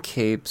and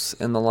capes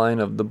in the line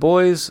of The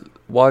Boys,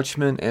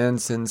 Watchmen,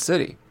 and Sin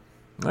City.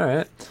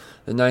 Alright.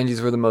 The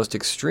 90s were the most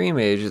extreme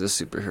age of the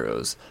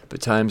superheroes,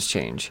 but times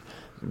change.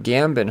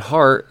 Gambit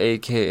Hart,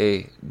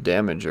 a.k.a.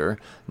 Damager,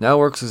 now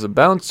works as a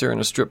bouncer in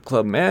a strip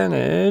club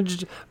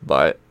managed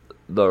by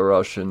the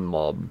Russian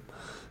mob,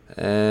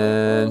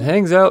 and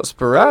hangs out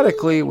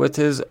sporadically with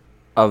his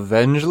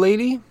Avenge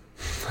lady?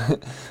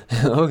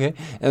 Okay.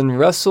 And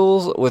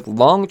wrestles with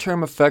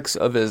long-term effects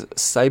of his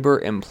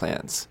cyber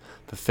implants.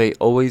 But fate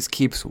always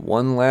keeps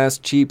one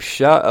last cheap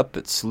shot up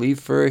its sleeve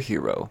for a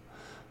hero.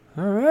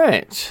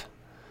 Alright.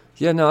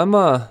 Yeah,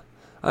 no,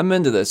 I'm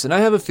into this, and I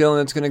have a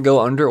feeling it's going to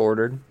go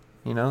under-ordered,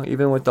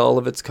 even with all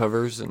of its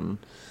covers, and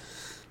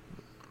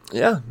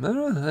yeah, I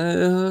don't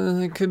know,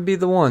 it could be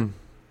the one.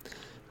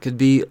 Could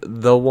be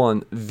the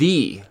one.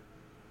 The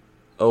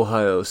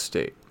Ohio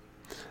State.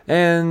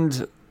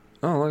 And,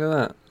 oh, look at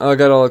that. Oh, I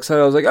got all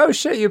excited. I was like, oh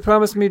shit, you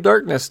promised me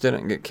Darkness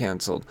didn't get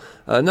canceled.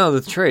 No,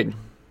 the trade.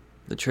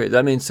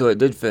 That means so it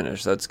did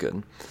finish. That's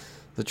good.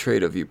 The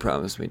trade of You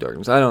Promised Me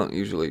Darkness. I don't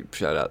usually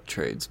shout out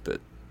trades, but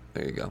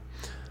there you go.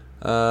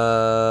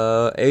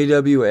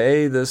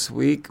 AWA this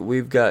week,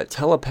 we've got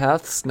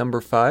Telepaths number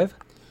 5.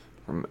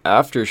 From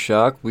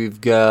Aftershock, we've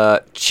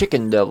got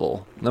Chicken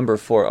Devil number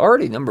 4.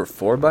 Already number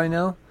 4 by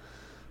now?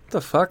 What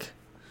the fuck?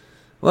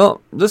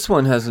 Well, this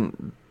one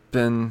hasn't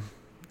been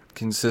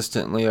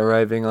consistently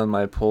arriving on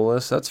my pull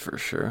list, that's for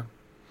sure.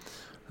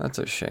 That's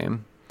a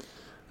shame.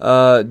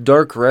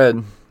 Dark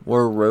Red,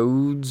 Where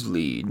Roads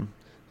Lead.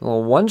 A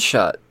little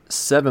one-shot,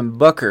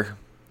 $7.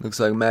 Looks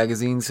like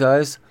magazine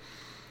size.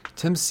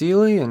 Tim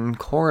Seeley and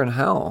Corin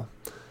Howell.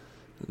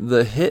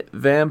 The hit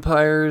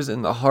Vampires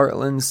in the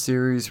Heartland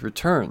series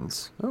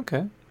returns.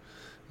 Okay.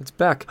 It's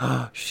back.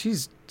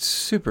 She's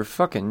super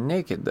fucking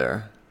naked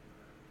there.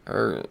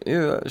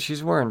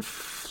 She's wearing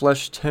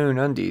flesh tone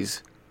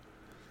undies.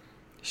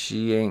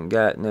 She ain't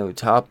got no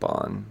top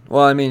on.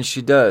 Well, I mean,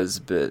 she does,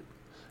 but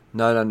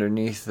not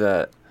underneath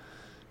that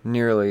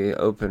nearly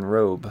open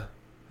robe,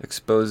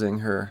 exposing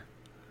her.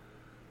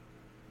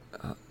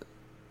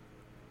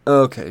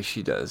 Okay,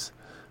 she does.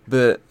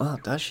 But, oh,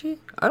 does she?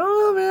 I don't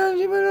know, man.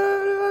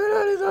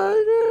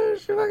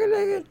 She's fucking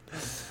naked.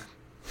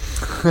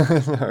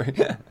 Sorry.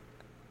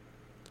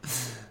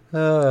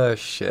 Oh,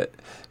 shit.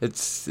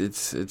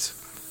 It's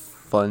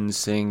fun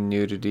seeing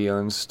nudity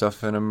on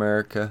stuff in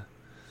America.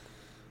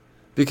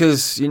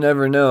 Because you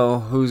never know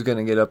who's going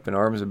to get up in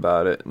arms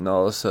about it, and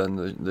all of a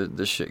sudden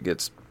the shit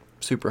gets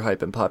super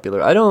hype and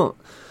popular. I don't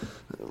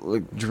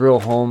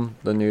drill home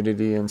the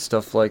nudity and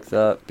stuff like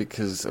that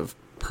because of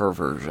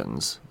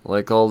perversions,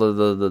 like all of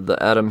the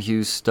Adam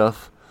Hughes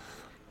stuff,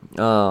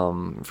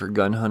 for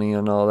gun hunting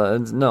and all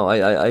that. No,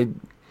 I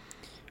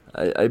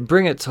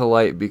bring it to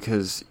light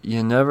because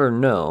you never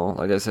know,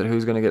 like I said,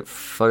 who's gonna get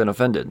fucking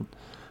offended,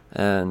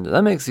 and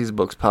that makes these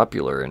books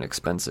popular and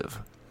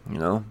expensive.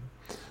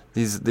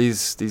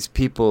 These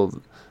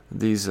people,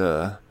 these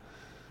I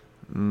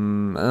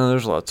know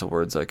there's lots of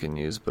words I can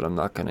use, but I'm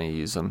not gonna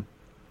use them.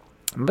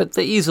 But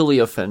the easily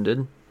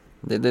offended.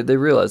 They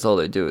realize all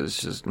they do is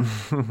just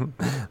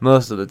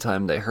most of the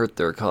time they hurt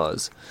their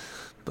cause,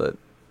 but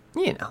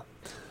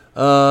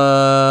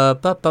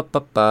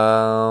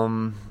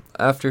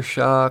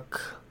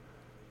Aftershock,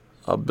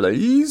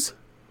 Ablaze,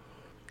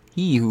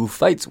 He Who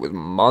Fights with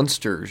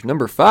Monsters,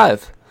 number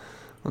 5.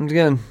 Once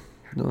again,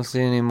 don't see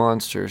any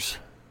monsters.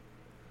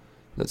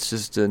 That's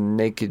just a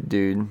naked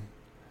dude,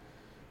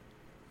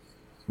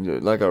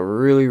 like a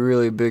really,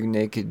 really big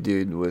naked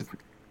dude with.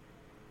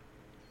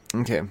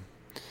 Okay.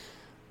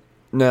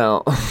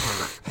 Now,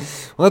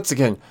 once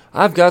again,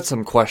 I've got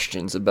some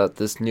questions about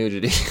this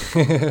nudity.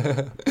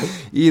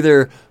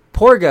 Either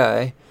poor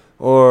guy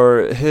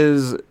or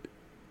his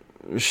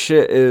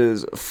shit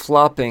is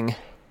flopping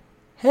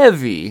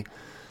heavy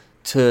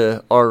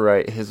to our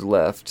right, his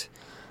left.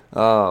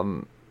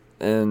 And,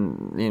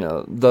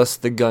 thus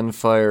the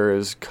gunfire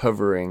is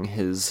covering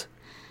his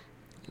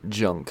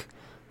junk.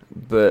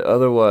 But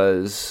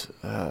otherwise,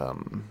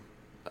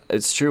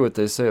 it's true what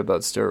they say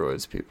about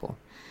steroids, people.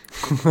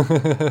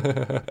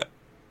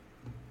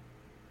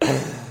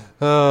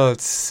 Oh,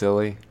 it's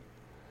silly.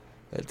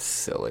 It's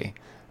silly.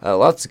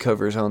 Lots of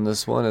covers on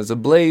this one, as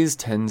Ablaze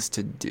tends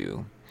to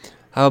do.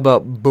 How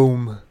about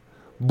Boom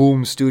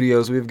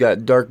Studios? We've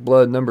got Dark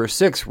Blood number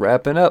 6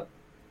 wrapping up.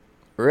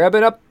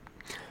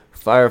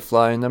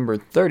 Firefly number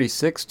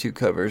 36, 2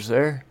 covers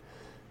there.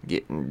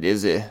 Getting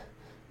dizzy.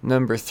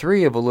 Number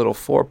 3 of a little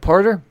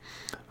 4-parter.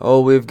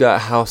 Oh, we've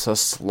got House of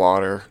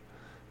Slaughter.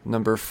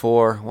 Number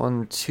 4,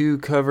 1, 2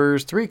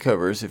 covers, 3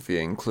 covers if you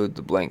include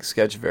the blank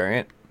sketch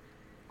variant.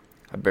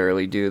 I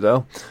barely do,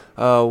 though.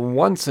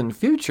 Once and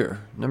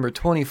Future, number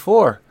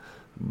 24.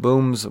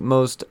 Boom's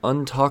most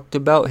untalked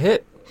about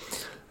hit.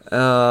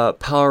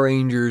 Power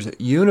Rangers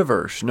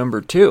Universe, number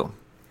 2.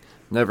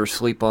 Never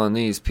sleep on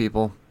these,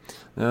 people.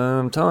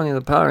 I'm telling you,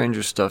 the Power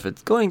Rangers stuff,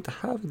 it's going to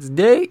have its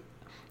day.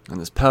 And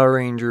this Power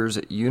Rangers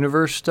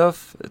universe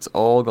stuff, it's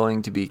all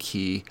going to be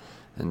key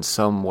in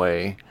some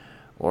way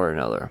or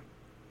another.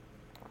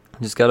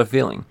 Just got a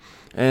feeling.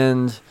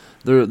 And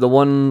the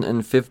 1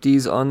 in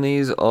 50s on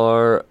these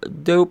are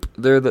dope.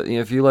 They're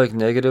if you like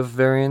negative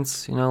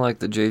variants, like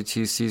the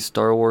JTC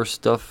Star Wars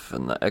stuff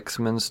and the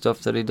X-Men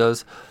stuff that he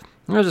does,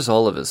 just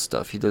all of his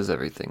stuff. He does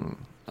everything.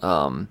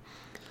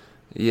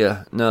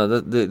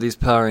 These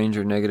Power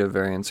Ranger negative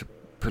variants are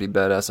pretty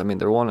badass. I mean,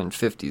 they're 1 in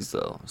 50s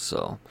though,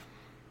 so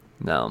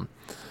now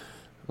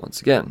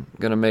once again,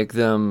 gonna make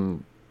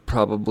them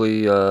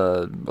probably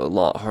a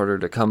lot harder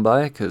to come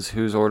by, because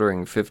who's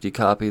ordering 50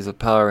 copies of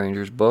Power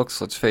Rangers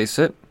books? Let's face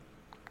it.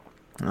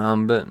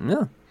 But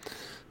yeah,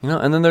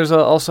 and then there's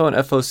also an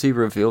FOC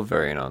reveal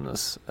variant on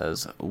this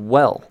as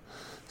well.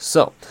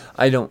 So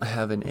I don't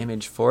have an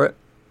image for it,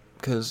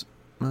 because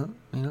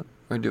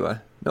or do I?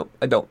 Nope,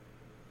 I don't.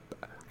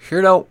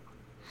 Sure don't.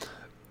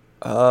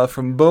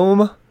 From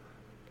Boom,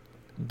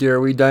 Dare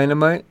We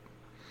Dynamite.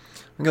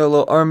 We got a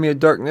little Army of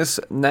Darkness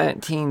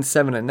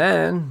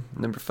 1979,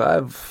 number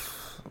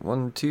 5.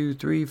 1, 2,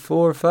 3,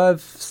 4,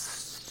 5,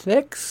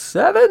 6,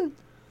 7?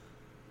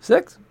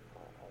 6?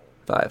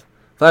 5.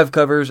 5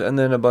 covers, and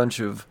then a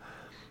bunch of,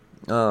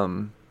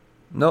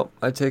 nope,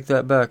 I take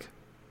that back.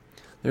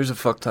 There's a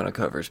fuck ton of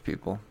covers,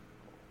 people.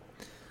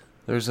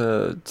 There's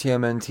a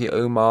TMNT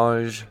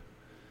homage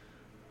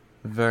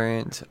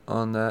variant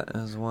on that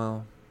as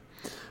well.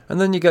 And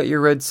then you got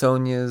your Red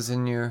Sonjas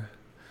and your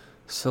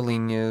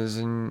Selenas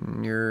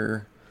and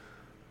your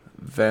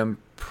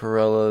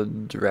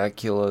Vampirella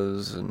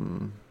Draculas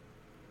and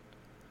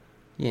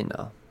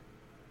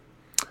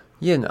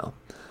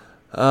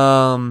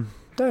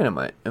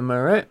Dynamite, am I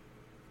right?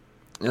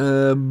 By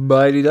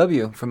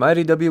IDW. From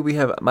IDW we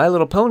have My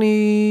Little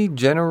Pony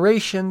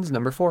Generations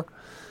number 4.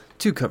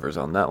 2 covers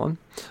on that one.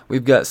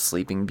 We've got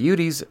Sleeping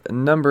Beauties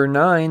number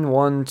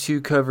 9,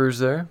 2 covers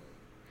there.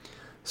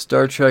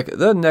 Star Trek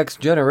The Next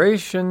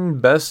Generation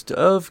Best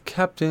of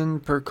Captain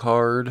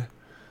Picard.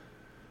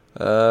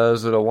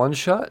 Is it a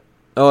one-shot?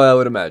 Oh, I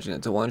would imagine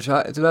it's a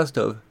one-shot. It's a best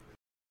of.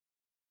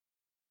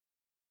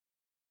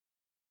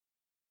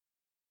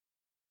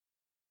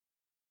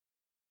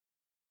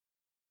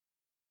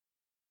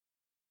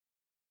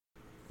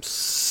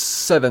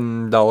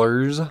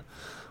 $7.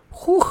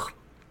 Whew.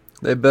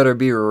 They better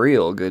be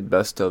real good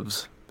best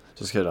ofs.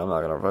 Just kidding, I'm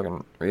not gonna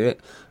fucking read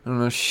it. I don't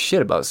know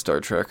shit about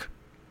Star Trek.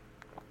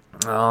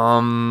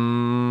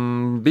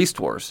 Beast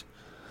Wars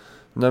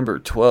number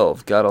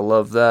 12, gotta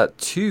love that.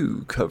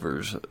 2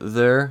 covers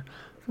there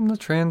from the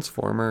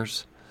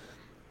Transformers.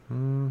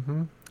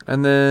 And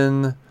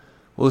then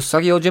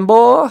Usagi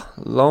Yojimbo,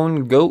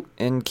 Lone Goat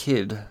and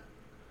Kid.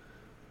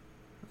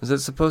 Is it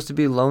supposed to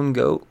be Lone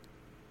Goat?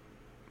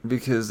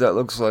 Because that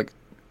looks like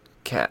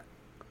cat.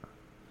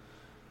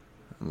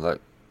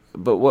 Like,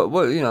 but what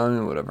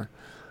whatever.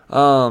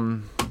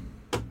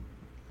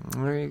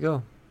 There you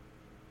go.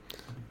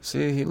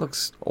 See, he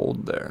looks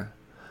old there.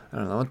 I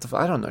don't know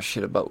I don't know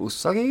shit about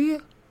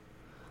Usagi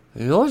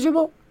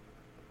Yojimbo.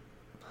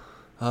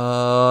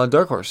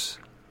 Dark Horse.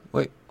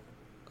 Wait,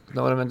 that's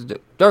not what I meant to do.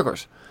 Dark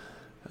Horse.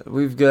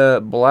 We've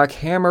got Black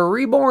Hammer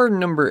Reborn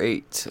number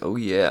 8. Oh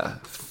yeah,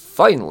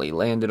 finally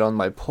landed on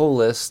my pull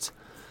list.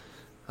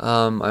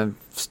 I've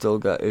still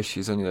got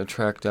issues I need to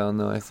track down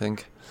though, I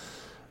think.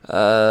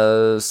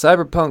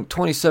 Cyberpunk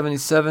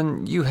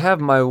 2077, You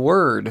Have My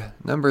Word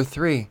number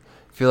 3.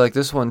 Feel like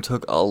this one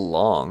took a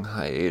long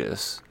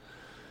hiatus.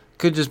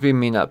 Could just be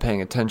me not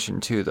paying attention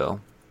too,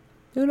 though.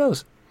 Who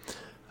knows?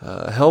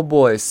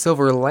 Hellboy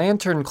Silver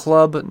Lantern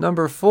Club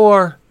number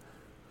 4.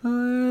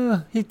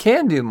 He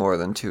can do more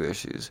than 2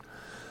 issues.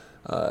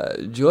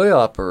 Joy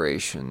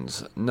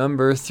Operations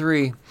number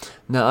 3.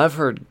 Now I've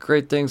heard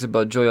great things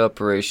about Joy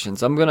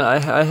Operations. I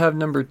have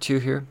number 2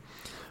 here.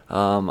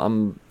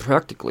 I'm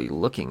practically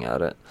looking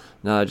at it.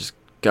 Now I just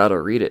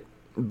gotta read it.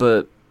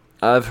 But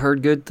I've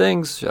heard good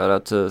things. Shout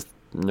out to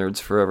Nerds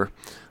Forever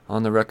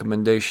on the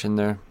recommendation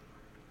there.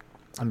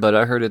 But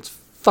I heard it's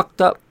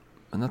fucked up,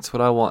 and that's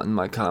what I want in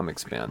my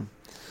comics, man.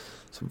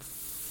 Some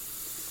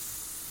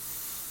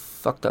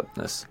fucked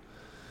upness.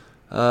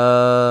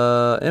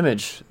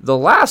 Image. The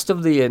Last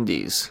of the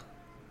Indies.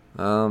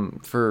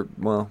 For,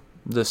 well,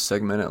 this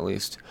segment at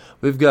least.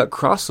 We've got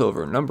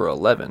Crossover number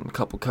 11.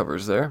 Couple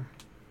covers there.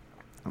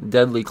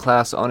 Deadly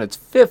Class on its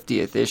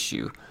 50th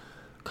issue.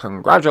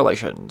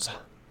 Congratulations.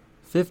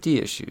 50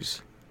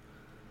 issues.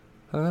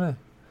 How can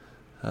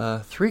I?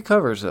 3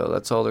 covers, though.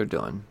 That's all they're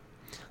doing.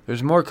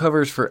 There's more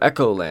covers for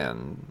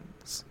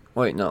Echolands.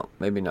 Wait, no.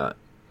 Maybe not.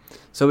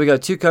 So we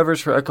got 2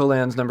 covers for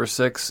Echolands number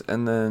 6,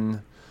 and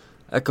then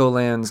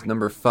Echolands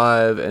number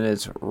 5, and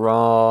it's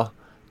raw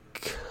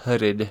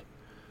cutted.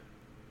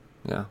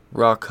 Yeah,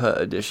 raw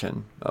cut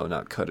edition. Oh,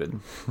 not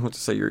cutted. Let's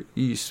say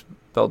you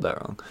spelled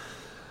that wrong.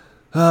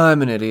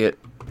 I'm an idiot.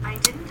 I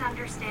didn't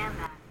understand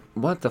that.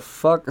 What the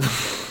fuck?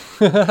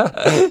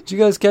 Did you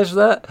guys catch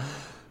that?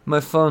 My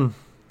phone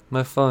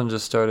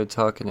just started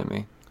talking to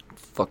me.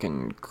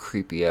 Fucking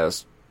creepy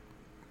ass.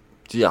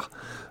 Yeah.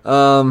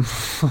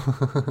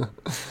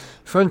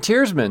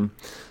 Frontiersman,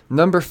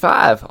 number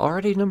 5.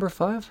 Already number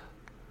 5?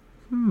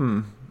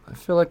 I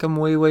feel like I'm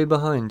way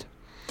behind.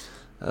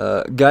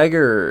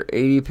 Geiger,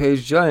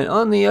 80-page giant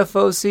on the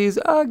FOCs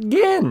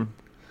again.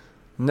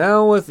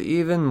 Now with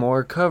even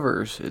more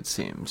covers, it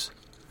seems.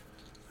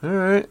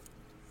 Alright.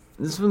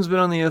 This one's been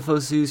on the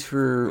FOCs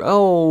for,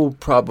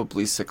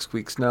 probably 6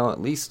 weeks now at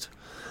least.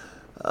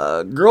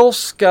 Girl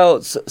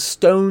Scouts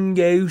Stone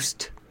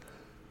Ghost,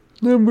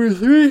 number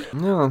 3.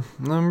 No,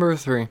 number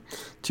 3.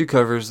 2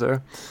 covers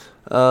there.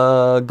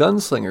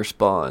 Gunslinger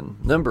Spawn,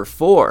 number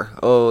 4.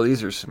 Oh,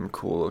 these are some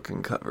cool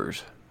looking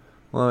covers.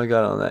 What I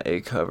got on that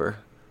A cover?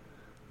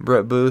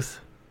 Brett Booth.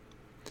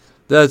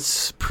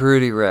 That's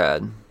pretty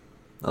rad.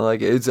 I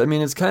like it.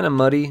 It's kind of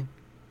muddy,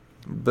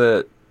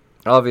 but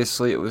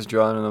obviously it was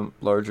drawn on a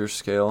larger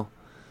scale.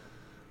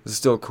 It's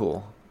still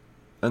cool.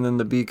 And then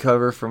the B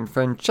cover from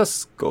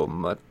Francesco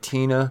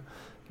Mattina.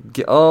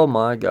 Oh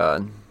my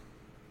god.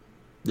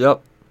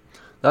 Yep.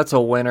 That's a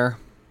winner.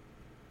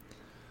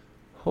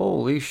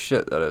 Holy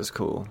shit, that is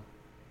cool.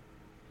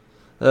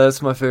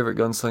 That's my favorite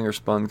Gunslinger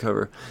Spawn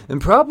cover. And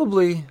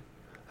probably...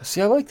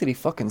 See, I like that he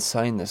fucking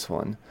signed this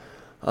one.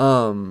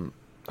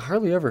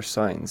 Hardly ever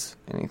signs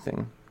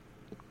anything.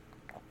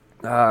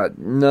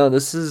 No,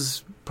 this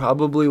is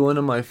probably one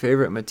of my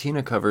favorite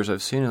Mattina covers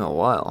I've seen in a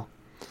while.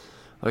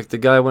 Like, the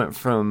guy went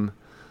from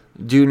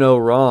do no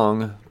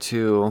wrong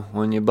to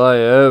when you buy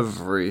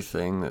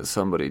everything that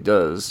somebody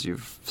does, you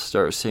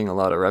start seeing a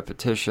lot of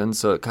repetition,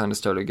 so it kind of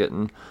started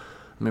getting...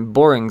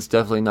 boring's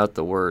definitely not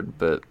the word,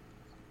 but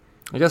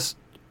I guess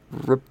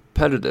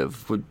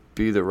repetitive would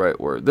be the right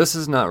word. This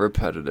is not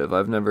repetitive. I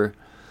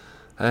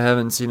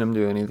haven't seen him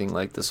do anything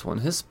like this one.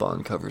 His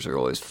Spawn covers are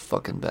always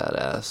fucking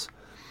badass.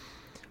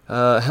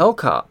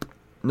 Hellcop,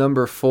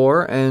 number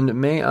 4, and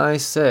may I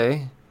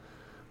say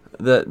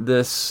that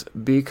this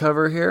B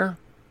cover here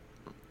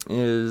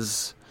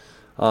is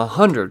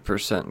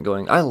 100%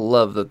 going. I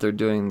love that they're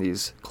doing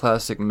these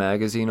classic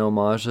magazine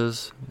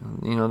homages.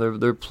 You know,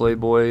 they're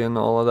Playboy and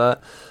all of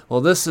that.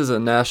 Well, this is a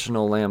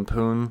National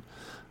Lampoon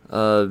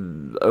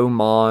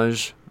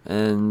homage,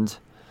 and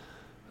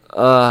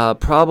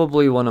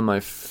probably one of my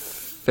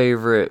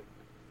favorite,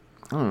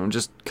 I don't know,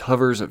 just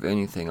covers of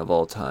anything of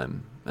all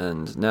time.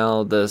 And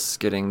now this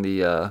getting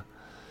the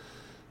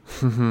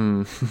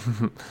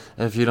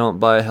if you don't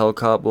buy a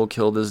Hellcop, we'll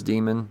kill this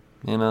demon.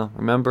 You know,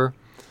 remember?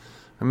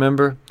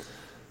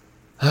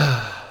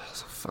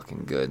 So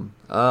fucking good.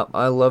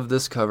 I love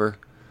this cover.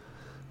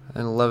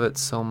 I love it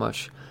so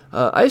much.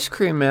 Ice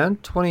Cream Man,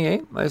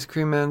 28. Ice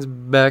Cream Man's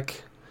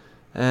back.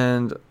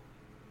 And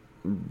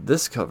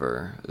this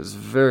cover is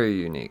very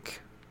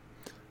unique.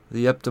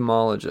 The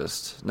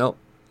etymologist. Nope,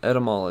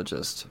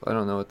 etymologist. I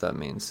don't know what that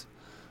means.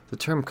 The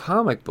term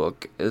comic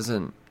book is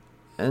an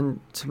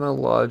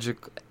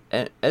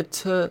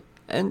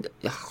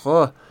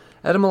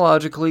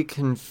etymologically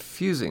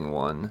confusing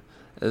one,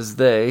 as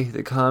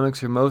the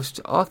comics are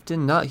most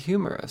often not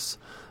humorous.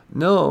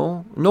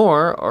 No,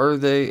 nor are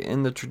they,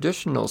 in the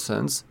traditional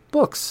sense,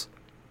 books.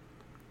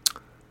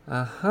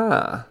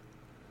 Aha.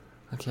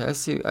 Okay, I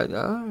see.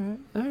 Alright.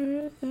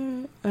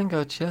 I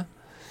gotcha.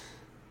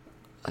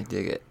 I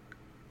dig it.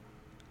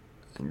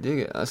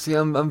 See,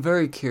 I'm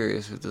very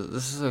curious with this.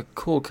 This is a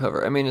cool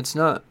cover. I mean, it's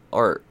not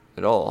art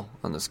at all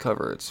on this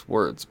cover. It's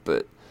words,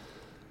 but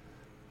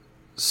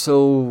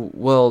so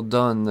well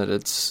done that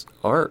it's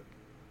art.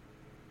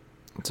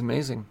 It's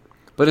amazing.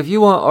 But if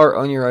you want art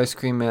on your Ice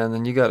Cream Man,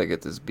 then you gotta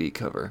get this B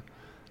cover,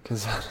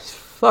 because that is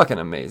fucking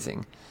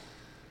amazing.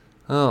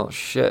 Oh,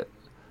 shit.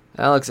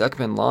 Alex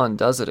Ekman Lawn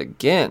does it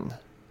again.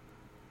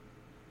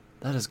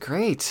 That is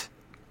great.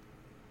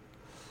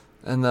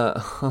 And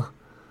the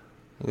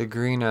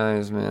green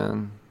eyes,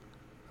 man.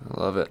 I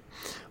love it.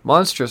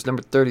 Monstrous,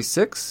 number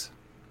 36.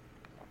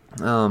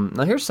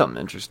 Now here's something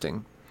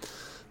interesting.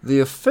 The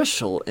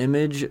official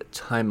Image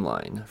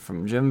timeline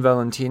from Jim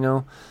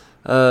Valentino.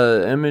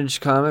 Image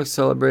Comics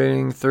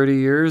celebrating 30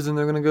 years, and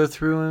they're going to go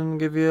through and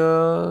give you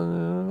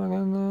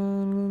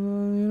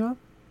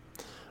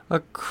a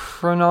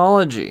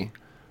chronology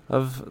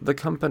of the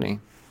company.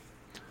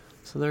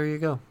 So there you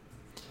go.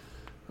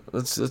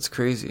 That's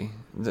crazy.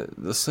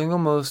 The single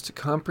most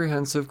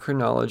comprehensive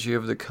chronology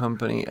of the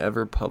company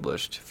ever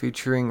published,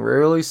 featuring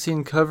rarely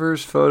seen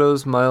covers,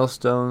 photos,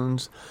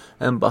 milestones,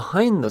 and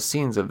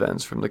behind-the-scenes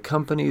events from the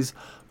company's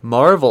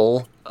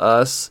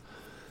marvelous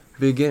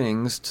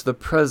beginnings to the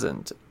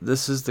present.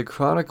 This is the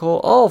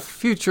chronicle all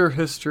future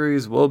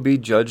histories will be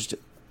judged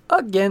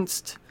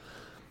against.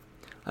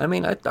 I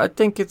mean, I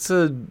think it's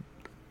a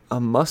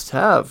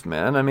must-have,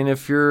 man. I mean,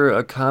 if you're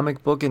a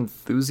comic book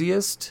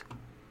enthusiast,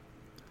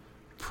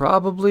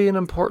 probably an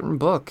important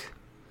book,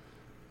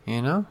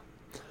 you know?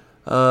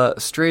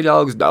 Stray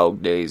Dogs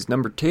Dog Days,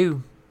 number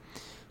 2.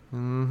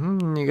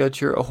 You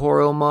got your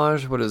horror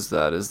homage. What is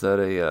that? Is that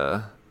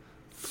a,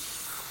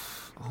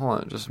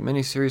 hold on, just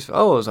mini-series?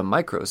 Oh, it was a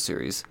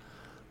micro-series.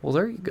 Well,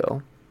 there you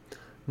go.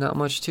 Not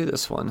much to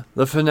this one.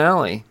 The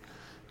finale.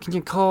 Can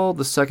you call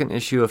the second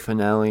issue a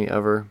finale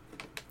ever?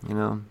 You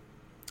know?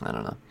 I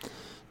don't know.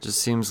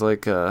 Just seems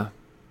like,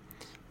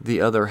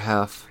 the other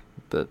half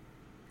But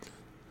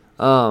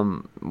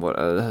what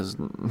has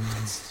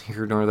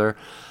here nor there.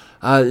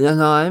 Yeah,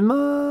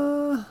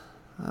 no,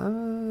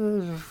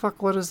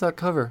 fuck. What is that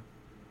cover?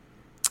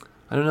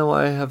 I don't know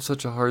why I have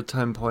such a hard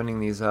time pointing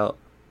these out.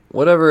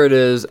 Whatever it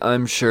is,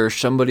 I'm sure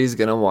somebody's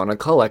gonna want to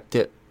collect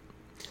it.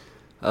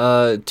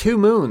 Two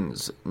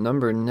Moons,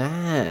 number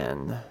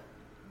 9.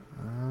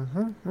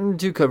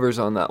 Two covers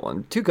on that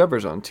one. Two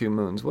covers on Two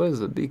Moons. What is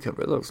the B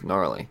cover? It looks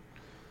gnarly.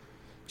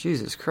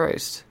 Jesus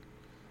Christ.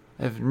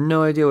 I have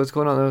no idea what's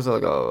going on. There's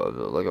like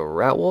a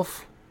rat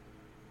wolf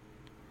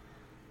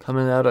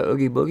coming out of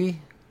Oogie Boogie.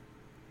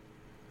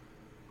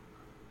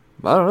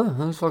 I don't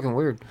know. That's fucking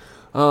weird.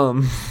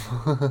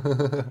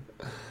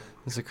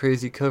 It's a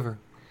crazy cover.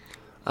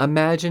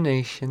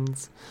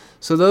 Imaginations.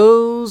 So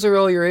those are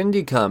all your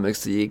indie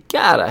comics that you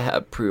gotta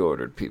have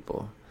pre-ordered,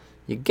 people.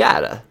 You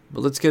gotta.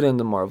 But let's get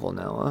into Marvel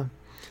now, huh?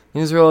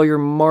 These are all your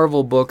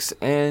Marvel books,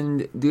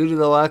 and due to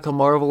the lack of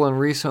Marvel in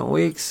recent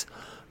weeks,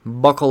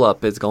 buckle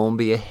up. It's gonna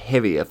be a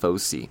heavy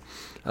FOC.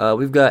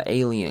 We've got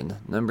Alien,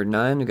 number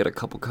 9. We've got a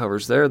couple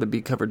covers there. The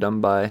B cover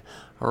done by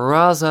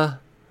Raza.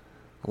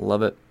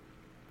 Love it.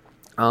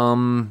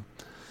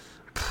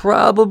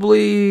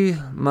 Probably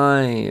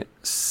my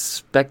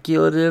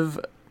speculative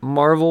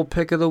Marvel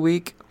pick of the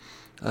week.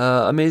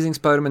 Amazing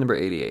Spider-Man number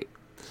 88.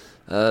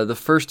 The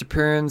first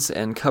appearance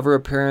and cover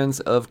appearance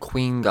of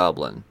Queen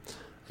Goblin.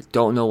 I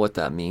don't know what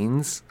that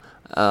means.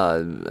 It's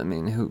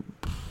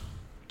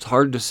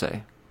hard to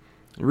say.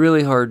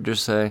 Really hard to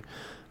say.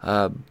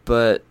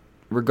 But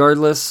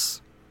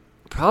regardless,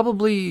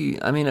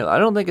 probably, I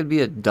don't think it'd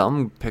be a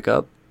dumb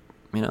pickup,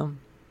 I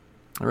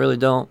really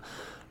don't.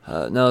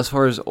 Now, as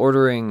far as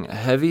ordering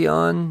heavy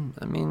on,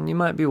 you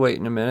might be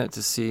waiting a minute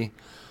to see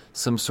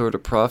some sort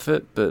of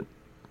profit, but,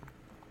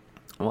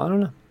 well, I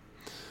don't know.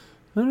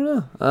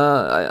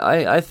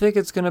 I think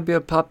it's going to be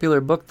a popular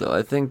book, though.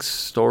 I think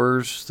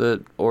stores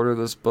that order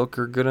this book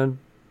are going to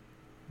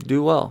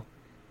do well,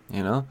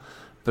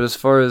 But as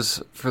far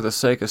as for the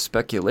sake of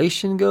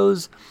speculation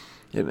goes,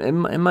 it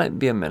might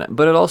be a minute.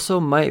 But it also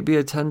might be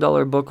a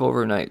 $10 book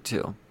overnight,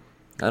 too.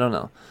 I don't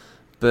know.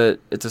 But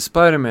it's a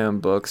Spider-Man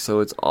book, so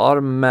it's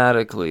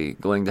automatically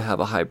going to have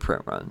a high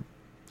print run.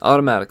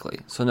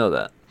 Automatically. So know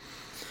that.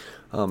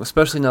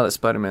 Especially now that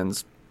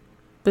Spider-Man's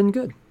been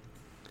good.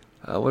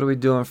 What are we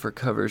doing for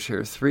covers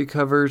here? 3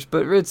 covers,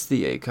 but it's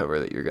the A cover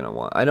that you're going to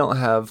want. I don't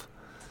have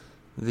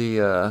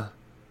the,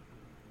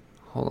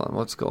 hold on,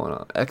 what's going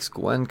on?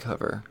 X-Gwen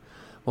cover.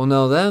 Well,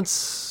 no,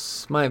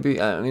 might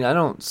be, I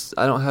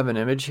don't have an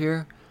image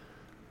here,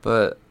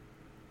 but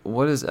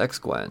what is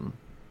X-Gwen?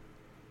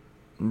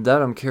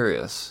 That I'm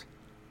curious.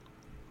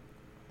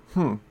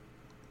 Well,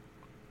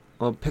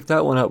 pick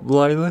that one up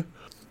blindly.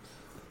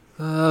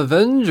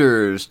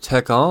 Avengers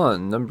Tech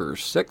On, number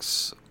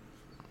 6.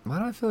 Why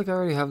do I feel like I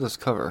already have this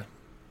cover?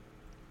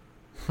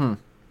 Oh,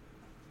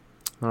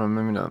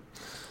 maybe not.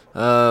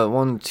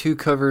 2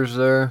 covers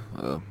there.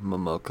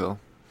 Momoko.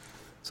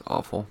 It's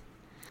awful.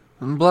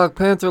 And Black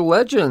Panther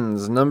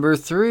Legends, number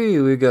 3.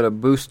 We got a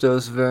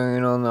Bustos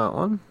variant on that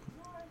one.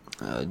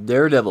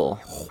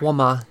 Daredevil,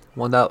 Hwama,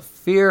 Without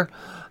Fear.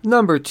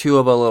 Number 2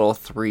 of a little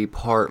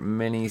 3-part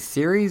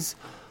mini-series.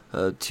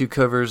 2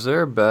 covers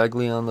there.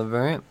 Bagley on the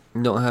variant.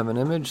 Don't have an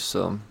image,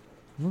 so...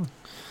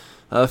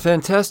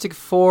 Fantastic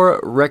Four,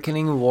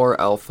 Reckoning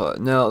War Alpha.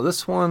 Now,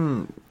 this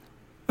one...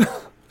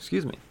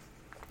 excuse me.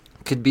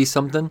 Could be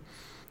something.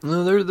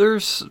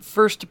 There's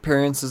first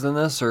appearances in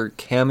this, or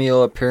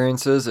cameo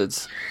appearances.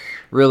 It's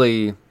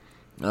really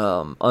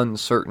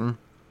uncertain.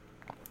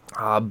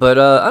 But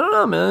I don't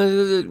know, man.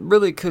 It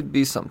really could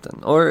be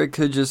something. Or it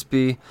could just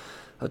be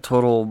a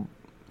total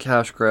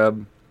cash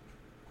grab.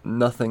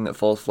 Nothing that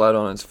falls flat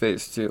on its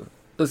face, too.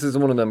 This is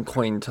one of them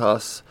coin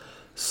toss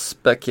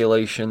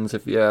speculations,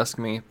 if you ask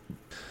me.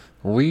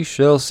 We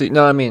shall see.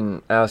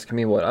 No, ask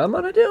me what I'm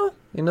going to do.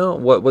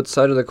 What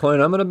side of the coin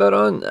I'm going to bet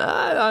on.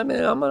 I'm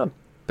going to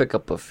pick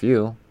up a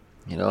few.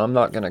 I'm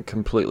not going to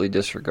completely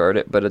disregard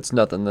it, but it's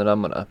nothing that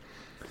I'm going to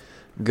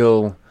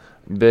go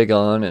big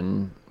on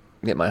and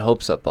get my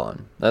hopes up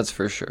on. That's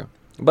for sure.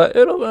 But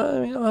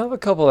I'll have a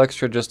couple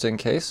extra just in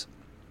case.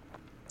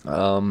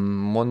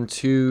 1,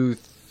 2,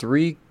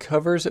 3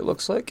 covers, it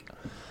looks like.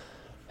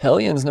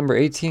 Hellions number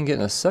 18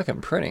 getting a second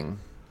printing.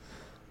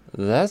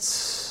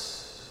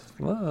 That's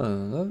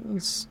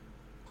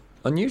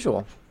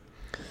unusual.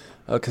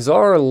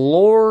 Khazar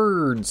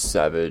Lord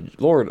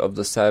of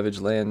the Savage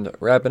Land,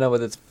 wrapping up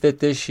with its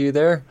 5th issue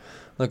there.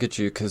 Look at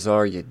you,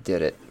 Khazar, you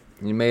did it.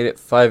 You made it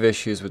 5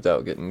 issues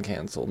without getting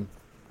canceled.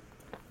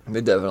 They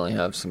definitely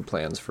have some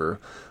plans for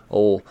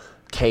old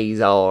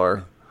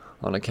Khazar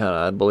on account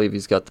of, I believe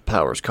he's got the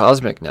powers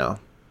cosmic now.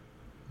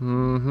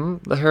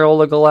 The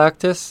Herald of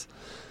Galactus,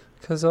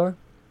 Khazar.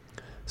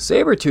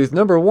 Sabretooth,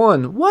 number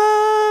 1.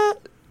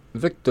 What?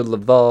 Victor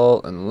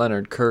Laval and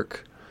Leonard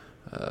Kirk.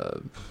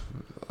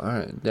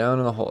 Alright, Down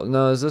in the Hole.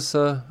 No, is this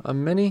a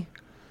mini?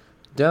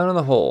 Down in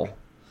the Hole.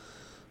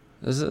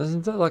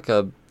 Isn't that like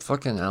a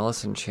fucking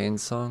Alice in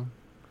Chains song?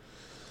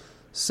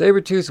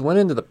 Sabretooth went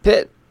into the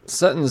pit.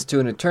 sentenced to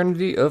an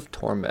eternity of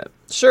torment.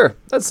 Sure,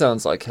 that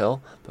sounds like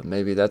hell, but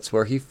maybe that's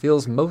where he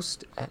feels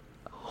most at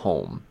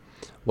home.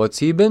 What's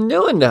he been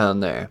doing down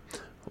there?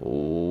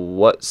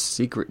 What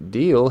secret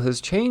deal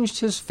has changed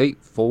his fate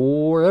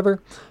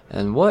forever?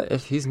 And what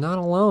if he's not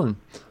alone?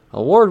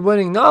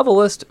 Award-winning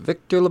novelist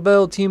Victor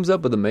LaBelle teams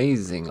up with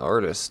amazing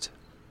artist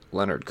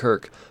Leonard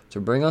Kirk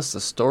to bring us the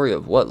story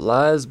of what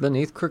lies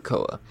beneath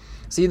Krakoa.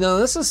 See, now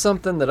this is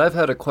something that I've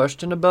had a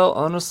question about,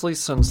 honestly,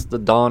 since the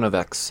dawn of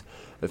X,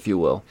 if you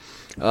will.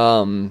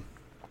 Sabretooth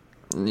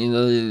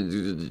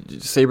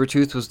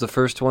was the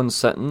first one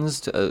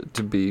sentenced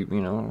to be,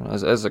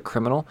 as a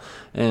criminal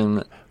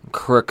in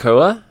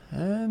Krakoa,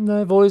 and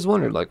I've always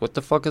wondered, what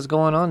the fuck is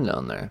going on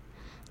down there?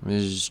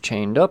 Is he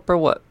chained up or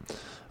what?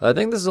 I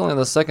think this is only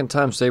the second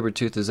time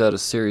Sabretooth has had a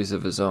series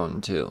of his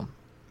own, too.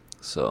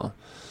 So,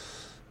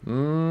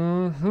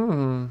 I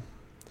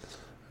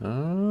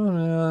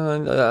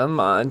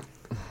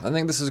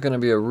think this is going to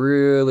be a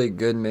really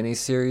good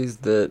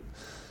miniseries that,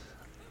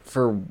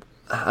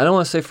 I don't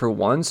want to say for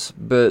once,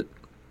 but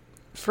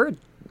for,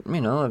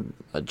 a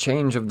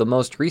change of the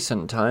most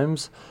recent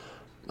times,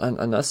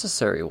 a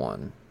necessary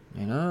one.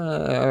 I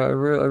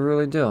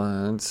really do.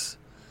 And it's,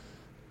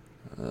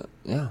 a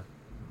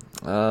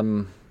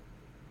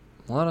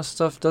lot of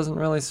stuff doesn't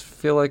really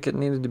feel like it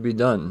needed to be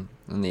done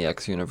in the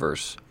X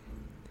universe.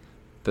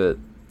 But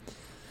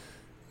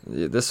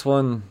this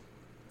one,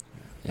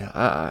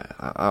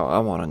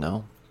 I want to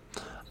know.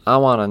 I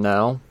want to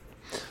know.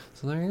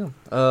 So there you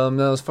go.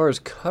 Now, as far as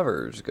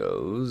covers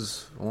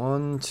goes,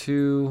 1,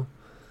 2,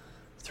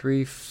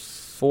 3,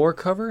 4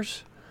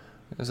 covers?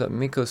 Is that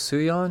Miko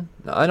Suyon?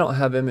 Now, I don't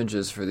have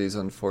images for these,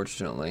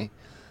 unfortunately,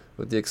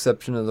 with the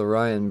exception of the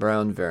Ryan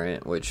Brown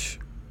variant, which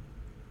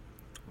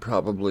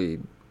probably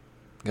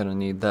gonna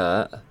need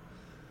that.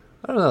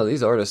 I don't know,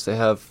 these artists they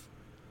have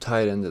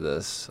tied into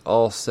this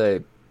all say,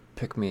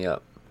 pick me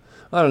up.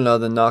 I don't know,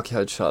 the Knock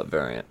Headshot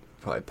variant,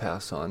 probably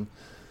pass on.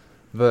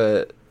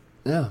 But,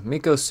 yeah,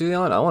 Miko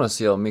Suyon, I want to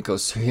see how Miko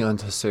Suyon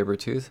does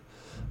Sabretooth.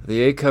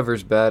 The A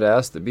cover's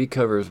badass, the B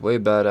cover's way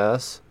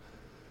badass.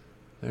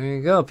 There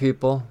you go,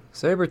 people.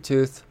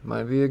 Sabretooth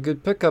might be a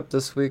good pickup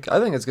this week. I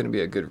think it's going to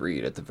be a good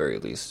read at the very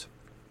least.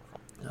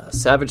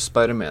 Savage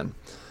Spider-Man,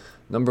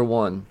 number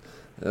 1.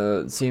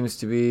 It seems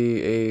to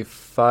be a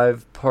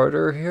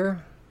 5-parter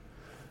here.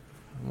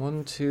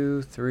 1,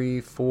 2, 3,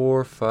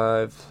 4,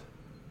 5,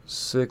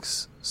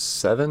 6,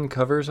 7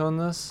 covers on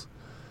this.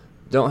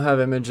 Don't have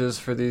images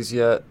for these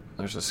yet.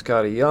 There's a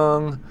Scotty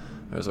Young.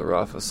 There's a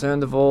Rafa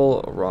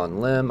Sandoval, a Ron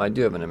Lim. I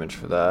do have an image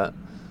for that.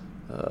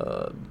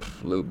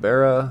 Lou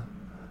Berra,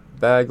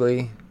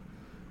 Bagley,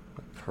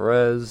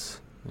 Perez.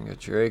 You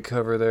got your A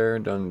cover there,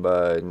 done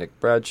by Nick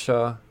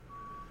Bradshaw.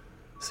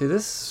 See,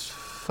 that's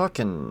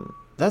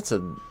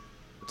a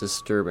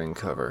disturbing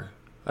cover.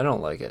 I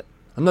don't like it.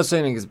 I'm not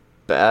saying it's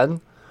bad.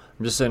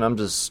 I'm just saying I'm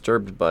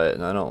disturbed by it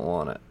and I don't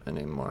want it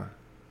anymore.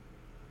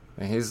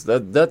 I mean,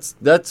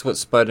 that's what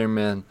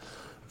Spider-Man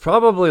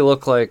probably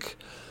look like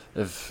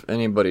if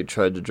anybody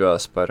tried to draw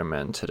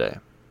Spider-Man today.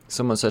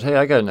 Someone said, hey,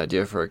 I got an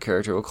idea for a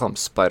character. We'll call him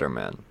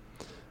Spider-Man.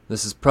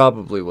 This is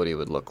probably what he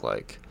would look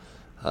like.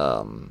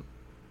 And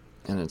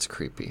it's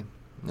creepy.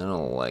 I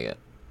don't like it.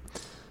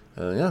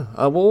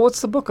 Well, what's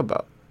the book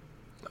about?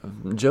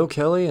 Joe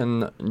Kelly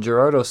and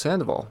Gerardo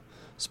Sandoval.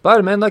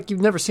 Spider-Man like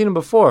you've never seen him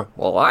before.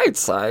 Well, I'd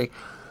say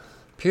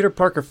Peter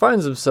Parker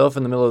finds himself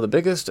in the middle of the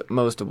biggest,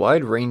 most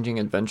wide-ranging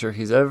adventure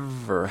he's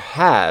ever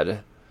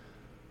had,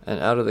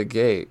 and out of the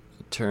gate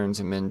turns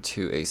him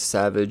into a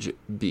savage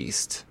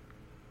beast.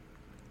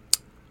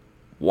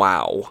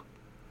 Wow.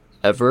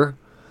 Ever?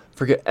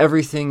 Forget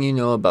everything you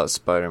know about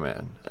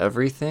Spider-Man.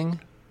 Everything?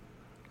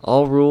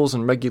 All rules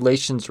and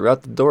regulations are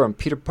out the door, and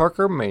Peter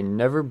Parker may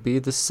never be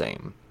the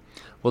same.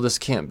 Well, this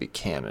can't be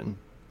canon.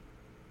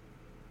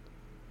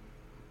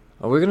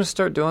 Are we going to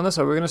start doing this?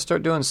 Are we going to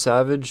start doing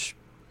Savage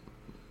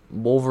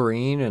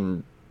Wolverine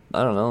and,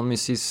 I don't know, let me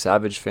see,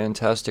 Savage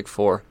Fantastic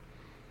Four.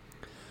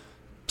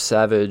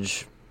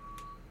 Savage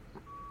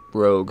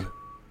Rogue.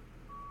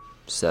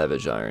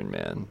 Savage Iron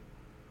Man.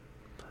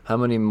 How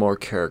many more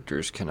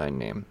characters can I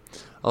name?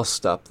 I'll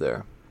stop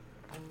there.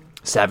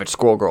 Savage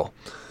Squirrel Girl.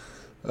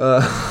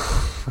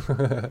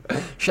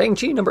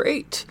 Shang-Chi number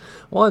 8.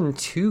 1,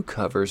 2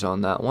 covers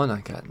on that one.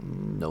 I got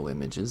no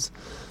images.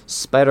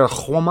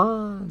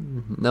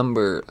 Spider-Woman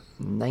number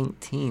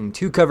 19.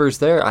 2 covers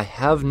there. I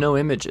have no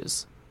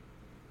images.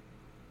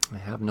 When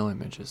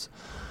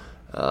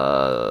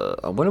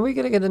are we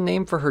going to get a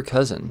name for her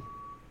cousin?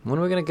 When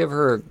are we going to give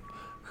her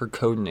her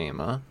code name,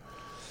 huh?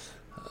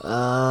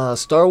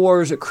 Star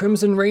Wars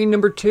Crimson Reign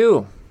number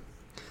 2.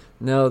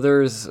 Now,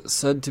 there's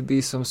said to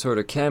be some sort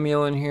of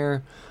cameo in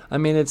here. I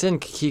mean, it's in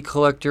Key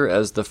Collector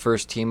as the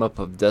first team-up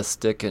of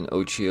Deathstick and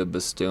Ochia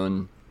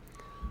Bastoon.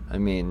 I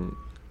mean,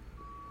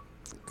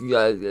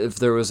 yeah, if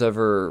there was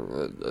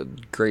ever a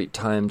great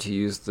time to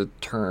use the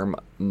term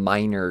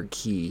minor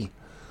key,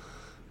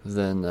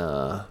 then,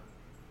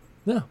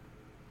 yeah,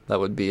 that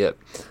would be it.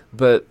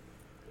 But,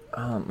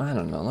 I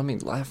don't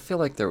know, I feel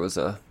like there was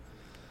a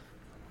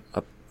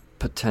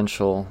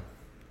potential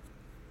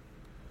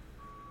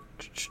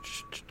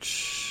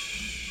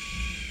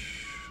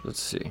Let's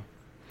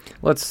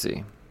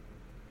see.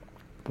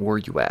 Where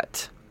you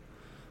at?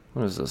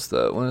 When is this?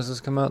 When does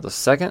this come out? The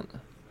 2nd?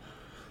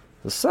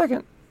 The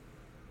 2nd?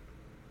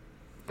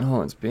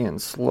 Oh, it's being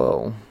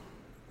slow.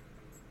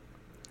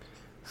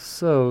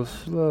 So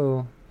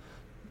slow.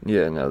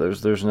 Yeah, no,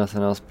 there's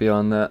nothing else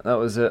beyond that. That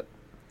was it.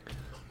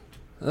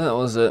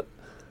 But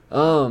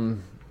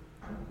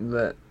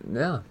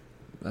yeah.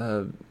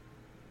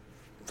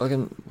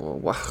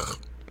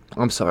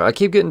 I'm sorry. I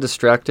keep getting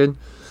distracted.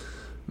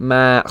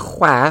 My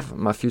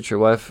future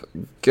wife,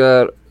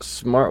 got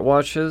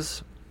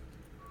smartwatches.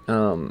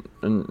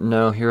 And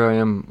now here I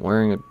am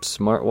wearing a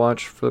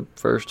smartwatch for the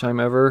first time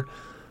ever.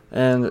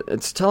 And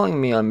it's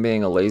telling me I'm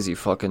being a lazy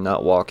fucking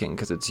not walking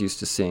because it's used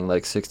to seeing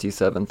like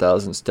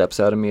 67,000 steps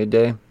out of me a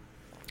day.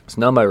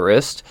 So now my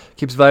wrist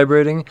keeps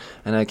vibrating,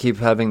 and I keep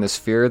having this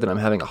fear that I'm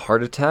having a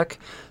heart attack.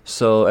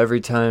 So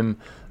every time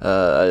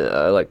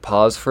I like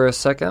pause for a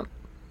second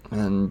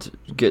and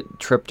get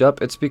tripped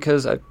up, it's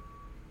because I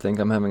think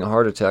I'm having a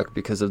heart attack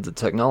because of the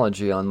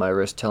technology on my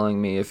wrist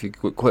telling me if you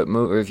quit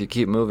move or if you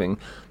keep moving,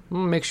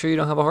 make sure you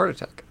don't have a heart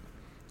attack.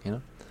 You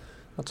know,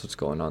 that's what's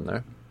going on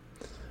there.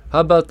 How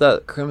about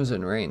that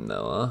Crimson Rain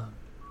though,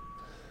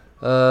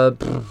 huh?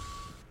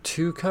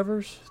 2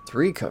 covers,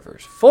 3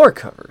 covers, 4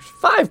 covers,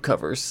 5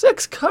 covers,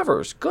 6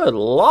 covers. Good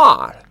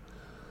lord.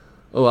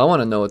 Oh, I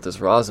want to know what this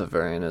Raza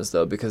variant is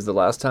though, because the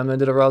last time I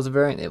did a Raza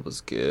variant, it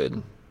was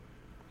good.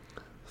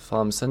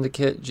 Fom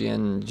Syndicate,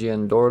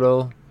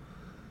 Giandordo.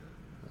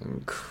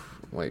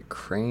 Wait,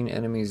 Crane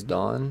Enemies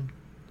Dawn?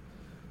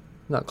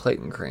 Not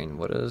Clayton Crane,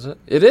 what is it?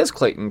 It is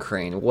Clayton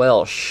Crane.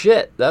 Well,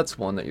 shit, that's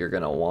one that you're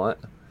going to want.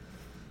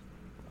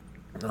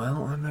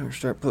 Well, I better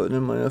start putting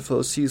in my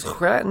FOCs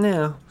right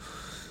now.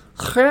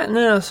 Right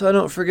now, so I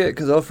don't forget,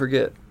 because I'll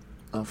forget.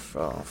 I'll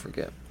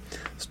forget.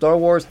 Star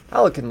Wars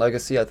Halcyon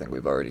Legacy, I think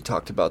we've already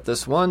talked about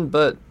this one,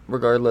 but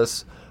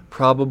regardless,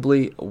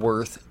 probably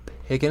worth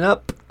picking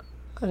up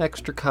an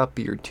extra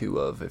copy or 2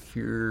 of if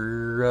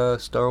you're a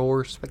Star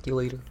Wars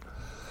speculator.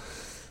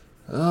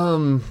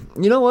 You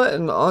know what?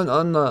 And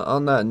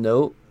on that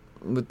note,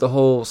 with the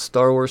whole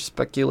Star Wars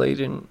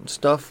speculating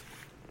stuff,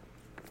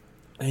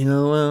 you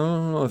know, I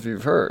don't know if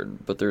you've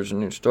heard, but there's a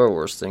new Star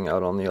Wars thing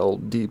out on the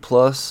old D+.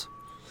 The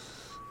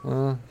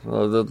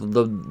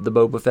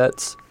Boba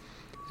Fett's.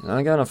 And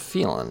I got a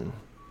feeling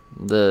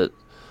that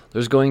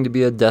there's going to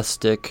be a Death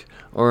Stick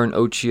or an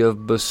Ochi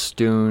of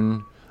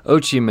Bastoon.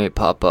 Ochi may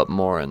pop up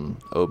more in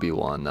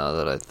Obi-Wan now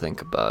that I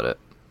think about it.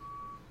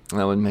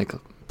 That would make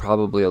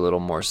probably a little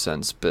more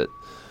sense, but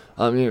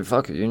I mean,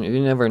 fuck it, you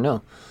never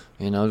know.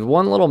 You know,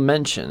 one little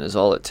mention is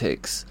all it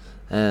takes,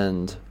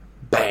 and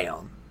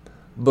bam,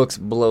 books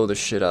blow the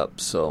shit up.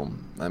 So,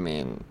 I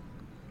mean,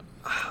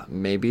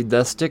 maybe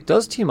Death Stick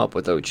does team up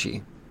with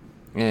Ochi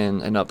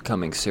in an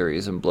upcoming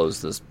series and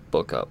blows this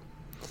book up.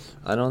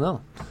 I don't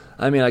know.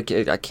 I mean, I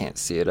can't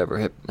see it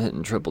ever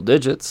hitting triple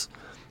digits,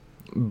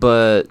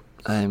 but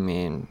I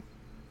mean,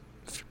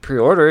 if you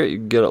pre-order it, you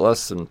can get it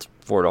less than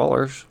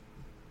 $4.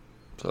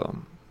 So,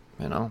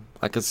 you know,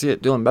 I could see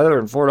it doing better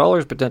than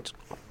 $4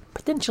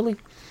 potentially.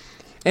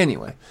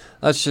 Anyway,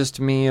 that's just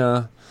me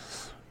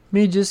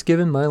just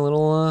giving my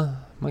little,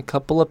 my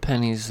couple of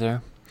pennies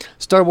there.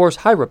 Star Wars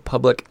High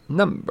Republic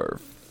number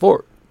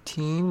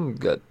 14. We've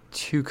got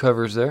 2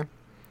 covers there.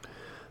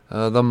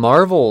 The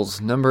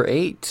Marvels number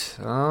 8.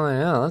 Oh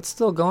yeah, that's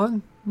still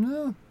going.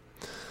 Yeah.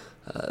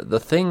 The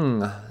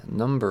Thing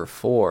number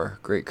 4.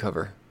 Great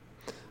cover.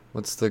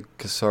 What's the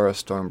Kasara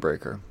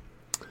Stormbreaker?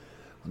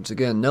 Once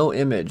again, no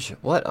image.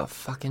 What a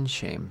fucking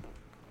shame.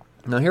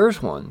 Now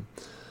here's one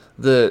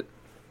that...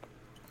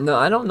 No,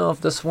 I don't know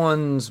if this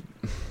one's...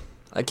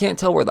 I can't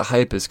tell where the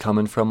hype is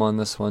coming from on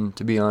this one,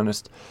 to be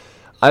honest.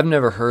 I've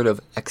never heard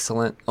of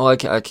Excellent. Oh, I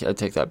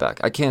take that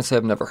back. I can't say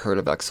I've never heard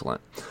of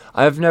Excellent.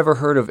 I've never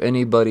heard of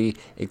anybody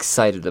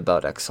excited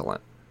about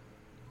Excellent.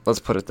 Let's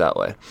put it that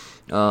way.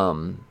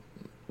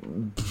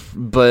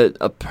 But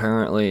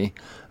apparently,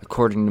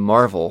 according to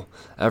Marvel,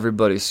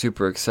 everybody's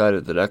super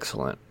excited that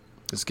Excellent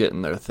is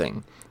getting their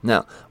thing.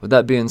 Now, with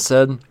that being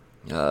said,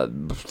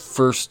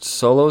 first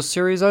solo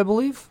series, I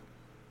believe.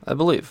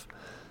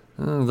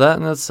 That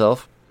in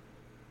itself.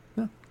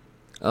 Yeah.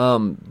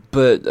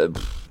 But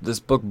this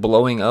book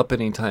blowing up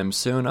anytime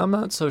soon, I'm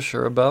not so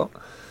sure about.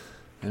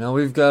 You know,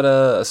 we've got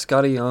a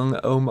Scotty Young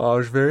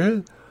homage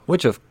variant,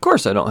 which of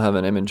course I don't have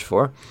an image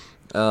for.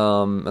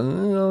 And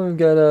you know, we've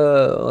got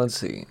let's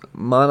see,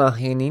 Mana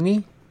Hanini,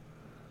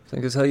 I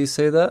think is how you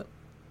say that.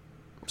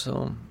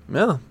 So,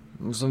 yeah,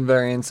 some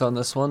variants on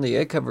this one. The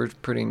A cover is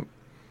pretty,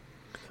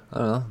 I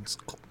don't know, it's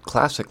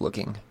classic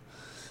looking.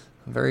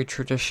 Very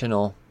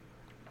traditional.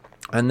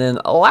 And then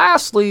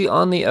lastly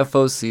on the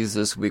FOCs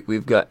this week,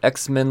 we've got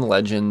X-Men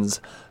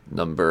Legends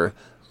number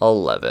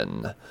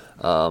 11.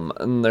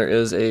 And there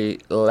is a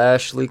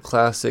Lashley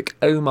Classic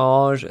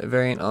homage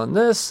variant on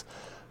this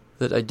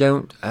that I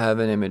don't have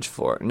an image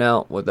for.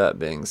 Now, with that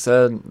being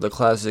said, the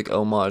classic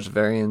homage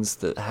variants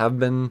that have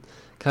been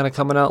kind of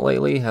coming out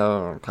lately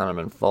have kind of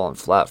been falling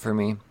flat for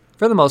me.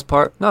 For the most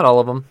part, not all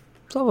of them,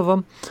 some of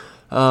them.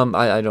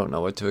 I don't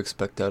know what to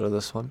expect out of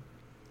this one.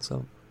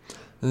 So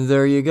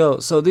there you go.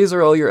 So these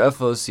are all your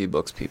FOC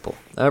books, people.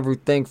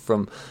 Everything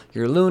from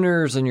your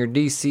Lunars and your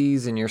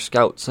DCs and your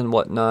Scouts and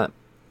whatnot.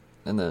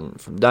 And then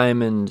from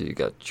Diamond, you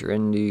got your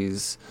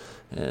Indies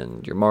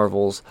and your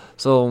Marvels.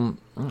 So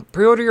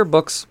pre-order your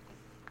books.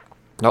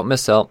 Don't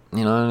miss out.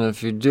 You know, and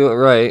if you do it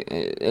right,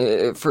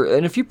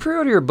 and if you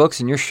pre-order your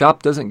books and your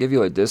shop doesn't give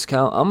you a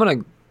discount, I'm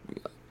gonna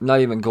not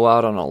even go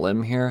out on a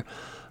limb here.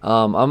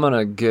 I'm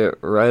gonna get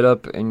right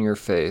up in your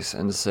face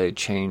and say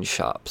change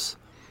shops.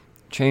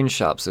 Change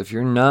shops. If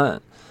you're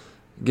not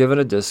given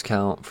a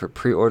discount for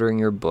pre-ordering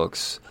your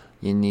books,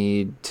 you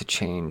need to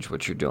change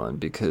what you're doing,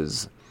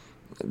 because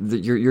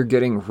you're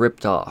getting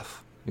ripped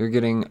off. You're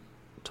getting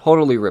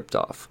totally ripped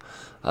off.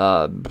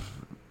 And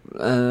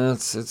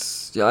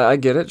I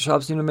get it.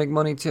 Shops need to make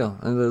money too,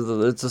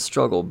 and it's a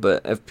struggle.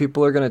 But if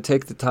people are going to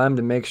take the time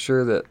to make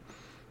sure that,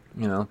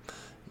 you know,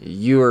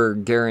 you are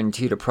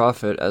guaranteed a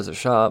profit as a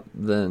shop,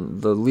 then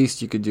the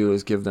least you could do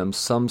is give them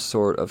some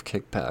sort of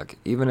kickback,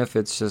 even if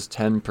it's just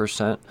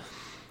 10%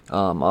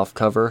 off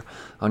cover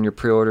on your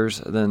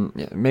pre-orders. Then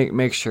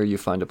make sure you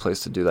find a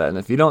place to do that. And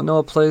if you don't know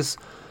a place,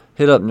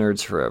 hit up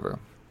Nerds Forever.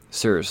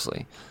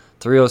 Seriously,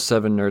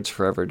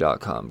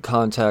 307nerdsforever.com.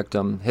 Contact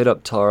them. Hit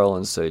up Tarl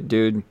and say,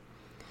 dude,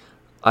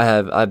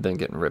 I've been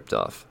getting ripped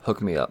off.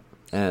 Hook me up.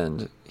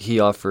 And he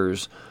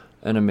offers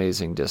an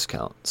amazing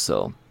discount.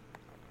 So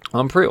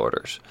on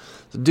pre-orders,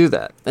 so do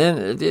that.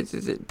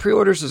 And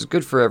pre-orders is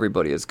good for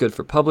everybody. It's good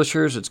for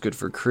publishers. It's good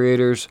for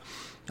creators.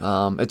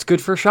 It's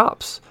good for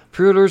shops.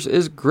 Pre-orders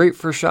is great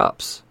for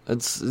shops.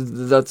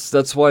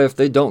 That's why if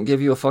they don't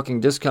give you a fucking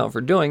discount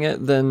for doing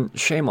it, then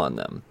shame on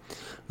them.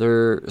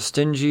 They're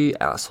stingy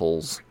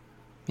assholes.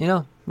 You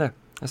know, there,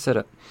 I said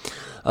it.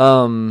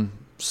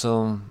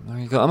 So there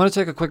you go. I'm going to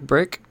take a quick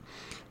break,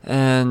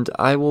 and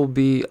I will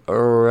be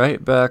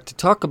right back to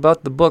talk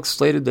about the books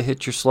slated to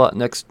hit your slot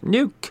next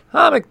New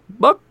Comic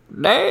Book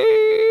Day.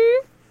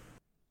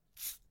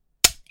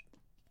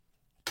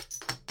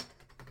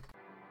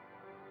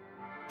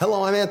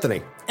 Hello, I'm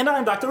Anthony. And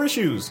I'm Dr.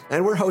 Issues.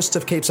 And we're hosts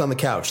of Capes on the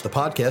Couch, the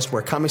podcast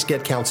where comics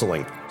get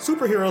counseling.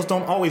 Superheroes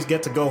don't always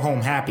get to go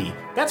home happy.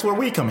 That's where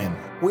we come in.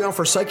 We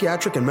offer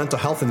psychiatric and mental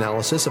health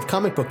analysis of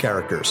comic book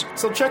characters.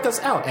 So check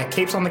us out at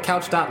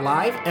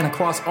capesonthecouch.live and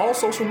across all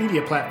social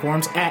media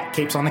platforms at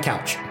Capes on the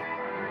Couch.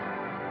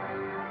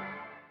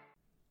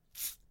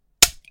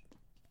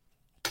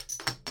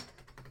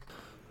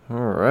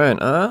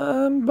 Alright,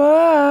 I'm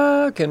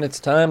back, and it's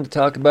time to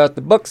talk about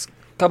the books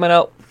coming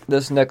out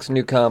this next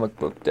New Comic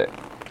Book Day.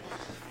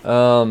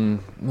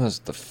 Was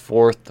the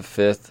 4th, the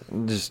 5th?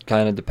 It just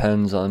kind of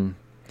depends on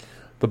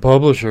the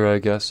publisher, I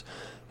guess.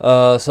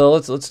 So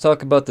let's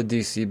talk about the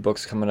DC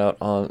books coming out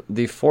on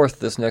the 4th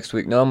this next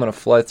week. Now I'm going to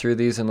fly through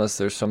these unless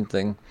there's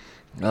something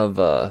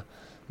of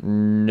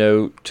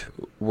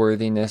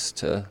noteworthiness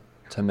to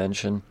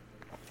mention.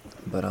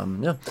 But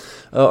yeah,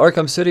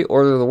 Arkham City,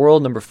 Order of the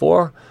World, number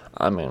 4.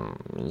 I mean,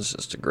 it's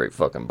just a great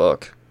fucking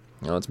book.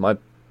 You know, it's my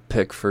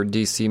pick for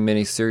DC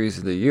miniseries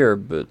of the year,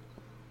 but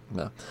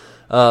no.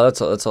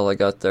 That's all I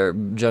got there.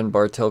 Jen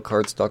Bartel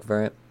cardstock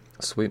variant.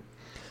 Sweet.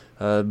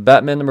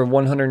 Batman number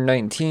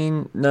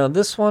 119. Now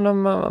this one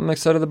I'm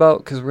excited about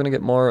because we're gonna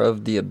get more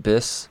of the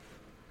Abyss,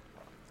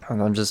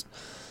 and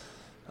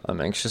I'm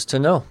anxious to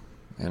know.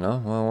 You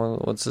know, well,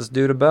 what's this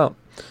dude about?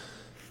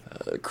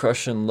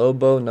 Crushing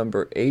Lobo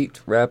number 8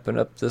 wrapping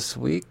up this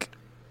week.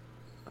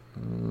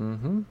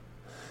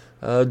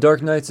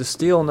 Dark Knights of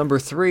Steel number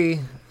 3.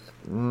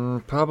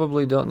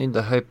 Probably don't need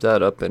to hype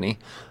that up any.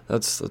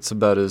 That's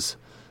about as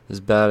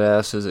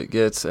badass as it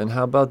gets. And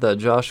how about that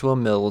Joshua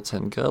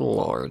Middleton? Good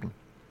lord.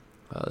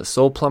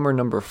 Soul Plumber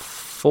number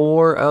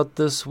 4 out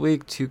this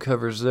week. 2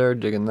 covers there.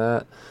 Digging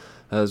that.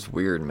 That's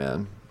weird,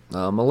 man.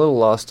 I'm a little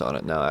lost on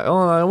it now.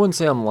 I wouldn't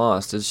say I'm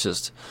lost.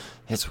 It's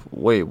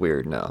way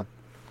weird now.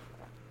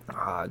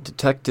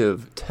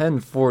 Detective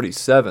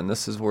 1047.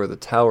 This is where the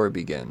tower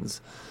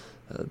begins.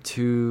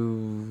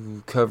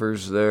 2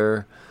 covers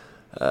there.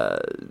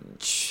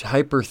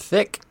 Hyper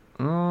Thick.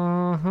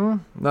 That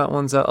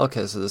one's out.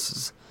 Okay, so this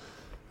is...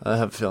 I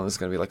have a feeling this is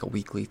going to be like a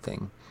weekly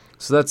thing.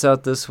 So that's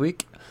out this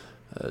week.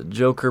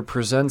 Joker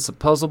Presents a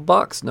Puzzle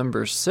Box,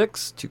 number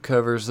 6. 2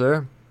 covers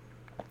there.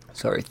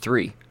 Sorry,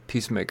 3.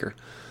 Peacemaker.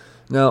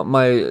 Now,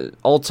 my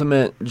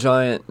ultimate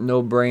giant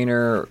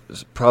no-brainer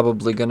is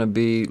probably going to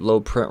be low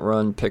print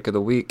run pick of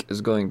the week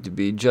is going to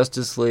be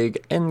Justice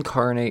League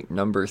Incarnate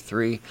number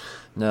 3.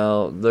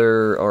 Now,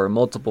 there are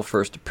multiple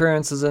first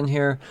appearances in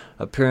here.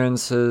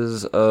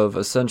 Appearances of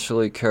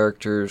essentially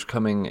characters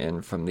coming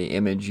in from the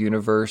Image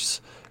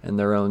universe in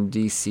their own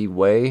DC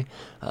way.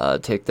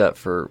 Take that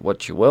for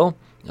what you will.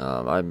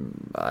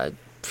 The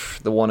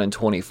 1 in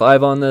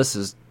 25 on this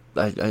is...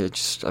 I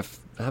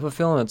have a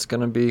feeling it's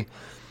going to be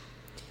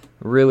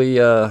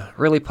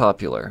really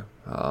popular.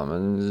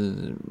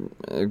 And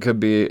it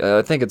could be...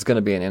 I think it's going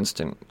to be an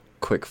instant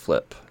quick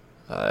flip.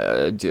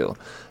 I do.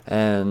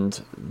 And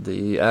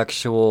the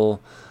actual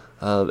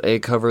A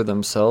cover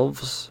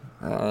themselves,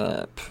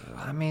 I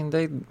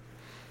mean,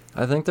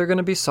 I think they're going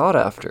to be sought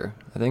after.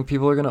 I think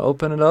people are going to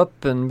open it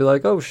up and be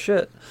like, oh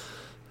shit.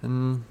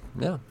 And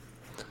yeah.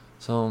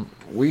 So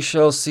we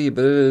shall see,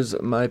 but it is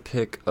my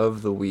pick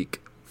of the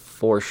week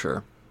for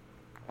sure.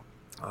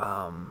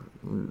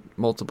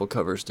 Multiple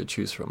covers to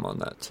choose from on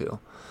that too.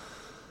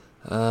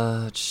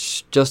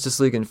 Justice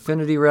League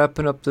Infinity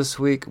wrapping up this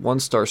week. One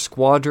Star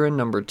Squadron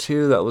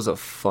 #2. That was a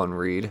fun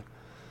read.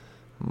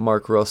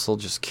 Mark Russell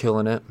just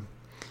killing it.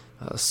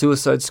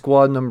 Suicide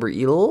Squad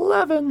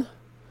 #11.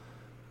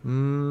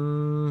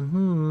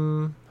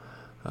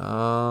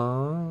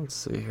 Let's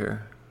see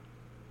here.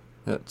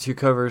 Yeah, 2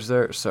 covers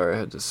there. Sorry, I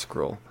had to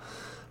scroll.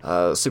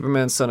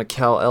 Superman Son of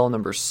Kal-El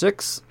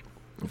 #6.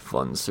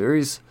 Fun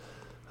series.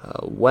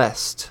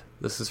 West.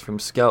 This is from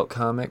Scout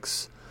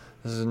Comics.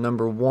 This is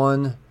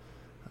 #1.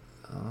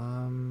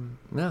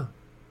 Yeah.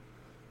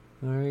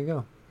 There you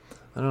go.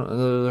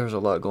 There's a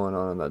lot going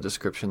on in that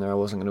description there. I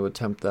wasn't going to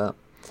attempt that.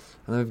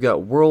 And then we've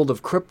got World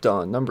of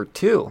Krypton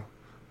 #2.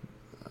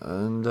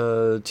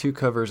 And 2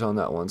 covers on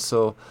that one.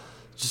 So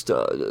just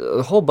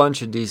a whole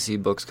bunch of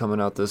DC books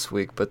coming out this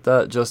week. But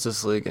that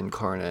Justice League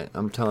Incarnate,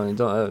 I'm telling you,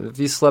 don't, if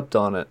you slept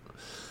on it,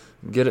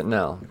 get it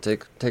now.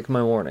 Take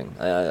my warning.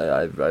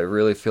 I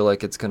really feel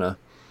like it's going to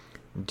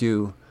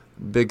do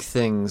big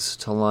things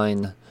to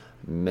line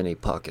many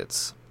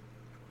pockets.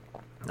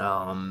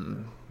 Now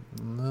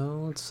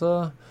let's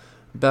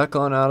back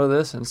on out of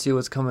this and see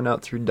what's coming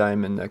out through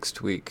Diamond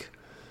next week.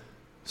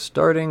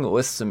 Starting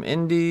with some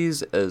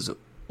indies, as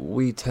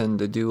we tend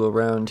to do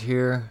around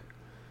here.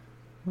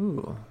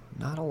 Ooh,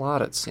 not a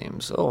lot it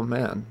seems. Oh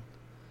man.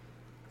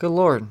 Good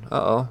lord.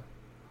 Uh-oh.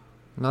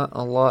 Not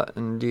a lot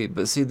indeed.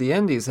 But see, the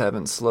indies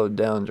haven't slowed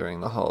down during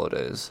the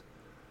holidays.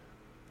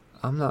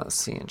 I'm not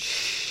seeing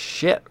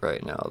shit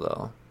right now,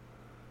 though.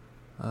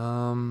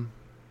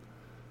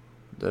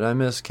 Did I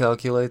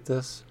miscalculate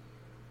this?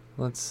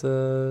 Let's,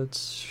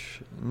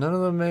 none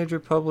of the major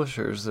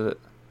publishers that...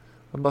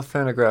 What about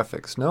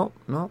Fantagraphics? Nope,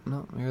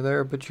 you're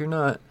there, but you're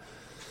not.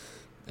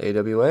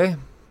 AWA?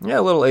 Yeah,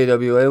 a little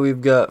AWA.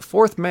 We've got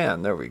Fourth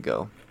Man. There we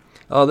go.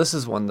 Oh, this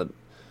is one that...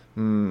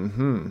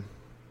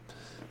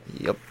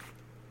 Yep.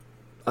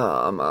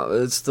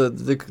 It's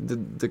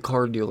the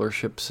car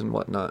dealerships and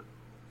whatnot.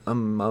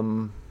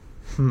 I'm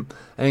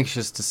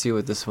anxious to see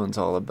what this one's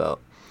all about.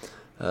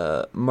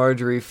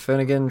 Marjorie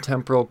Finnegan,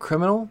 Temporal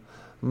Criminal,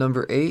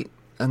 #8,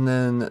 and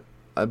then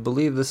I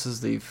believe this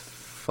is the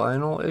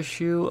final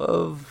issue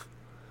of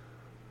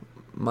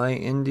my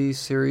indie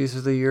series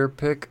of the year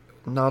pick,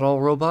 Not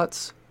All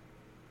Robots.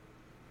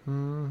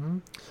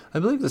 I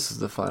believe this is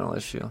the final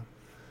issue.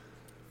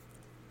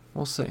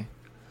 We'll see.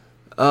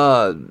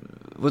 But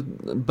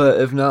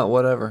if not,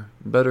 whatever.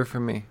 Better for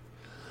me.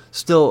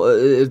 Still,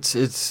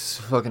 it's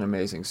fucking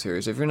amazing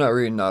series. If you're not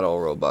reading Not All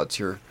Robots,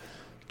 you're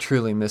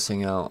truly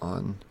missing out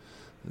on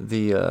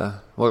the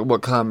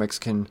what comics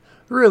can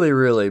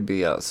really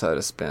be outside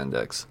of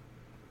spandex.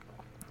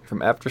 From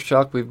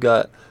Aftershock, we've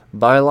got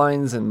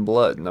Bylines in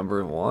Blood,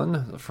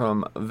 #1,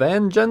 from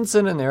Van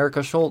Jensen and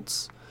Erica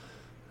Schultz.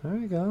 There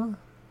you go.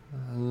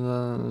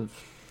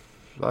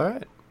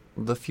 Alright.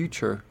 The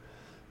future.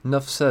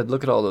 Enough said.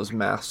 Look at all those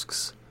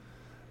masks.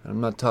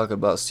 I'm not talking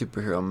about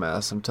superhero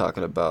masks. I'm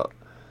talking about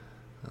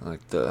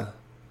like the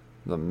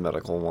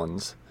medical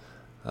ones.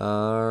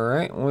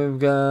 Alright, we've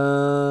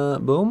got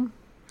Boom.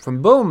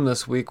 From Boom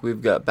this week,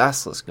 we've got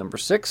Basilisk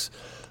 #6.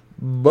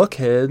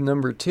 Buckhead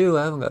 #2.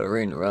 I haven't got a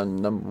rating around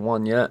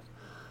 #1 yet.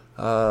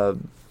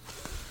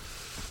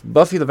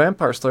 Buffy the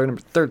Vampire Slayer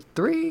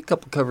 #3. A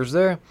couple covers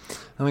there.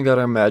 And we got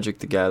our Magic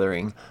the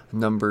Gathering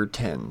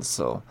 #10.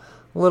 So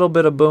a little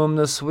bit of Boom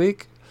this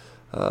week.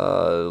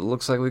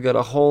 Looks like we got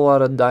a whole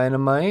lot of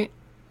Dynamite.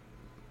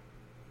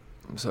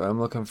 Sorry,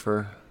 I'm looking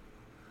for...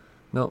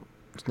 Nope,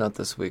 it's not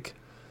this week.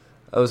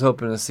 I was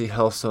hoping to see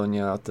Hell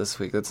Sonia out this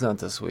week. That's not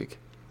this week.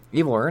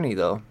 Evil Ernie,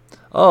 though.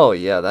 Oh,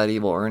 yeah, that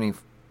Evil Ernie.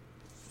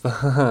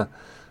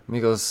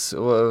 Amigos,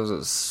 what was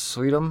it?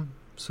 Sweetum?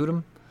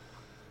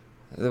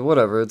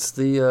 Whatever, it's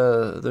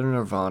the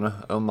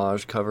Nirvana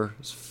homage cover.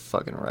 It's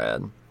fucking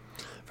rad.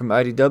 From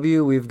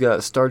IDW, we've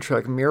got Star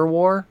Trek Mirror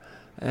War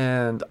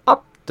and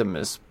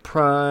Optimus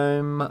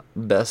Prime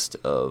Best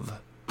of.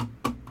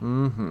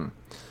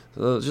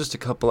 So just a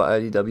couple of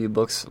IDW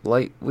books.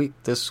 Light week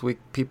this week,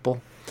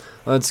 people.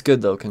 Well, that's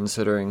good, though,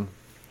 considering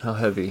how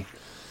heavy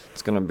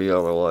it's going to be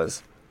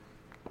otherwise.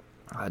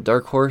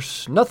 Dark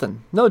Horse,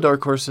 nothing. No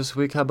Dark Horse this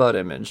week. How about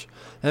Image?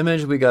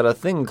 Image, we got A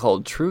Thing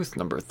Called Truth,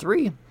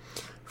 #3.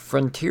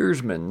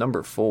 Frontiersman,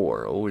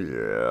 #4. Oh,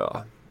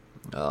 yeah.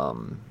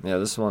 Yeah,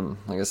 this one,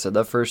 like I said,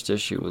 that first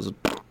issue was...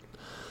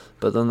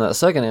 But then that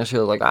second issue,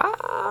 I was like,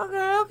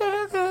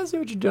 okay, I see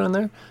what you're doing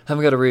there.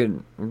 Haven't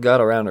got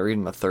around to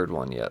reading my third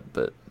one yet,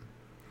 but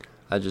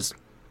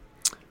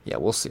yeah,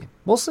 we'll see.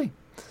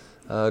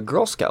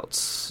 Girl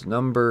Scouts,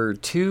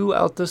 #2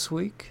 out this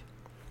week.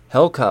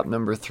 Hellcop,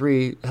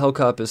 #3.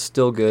 Hellcop is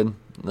still good.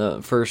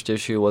 The first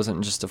issue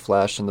wasn't just a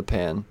flash in the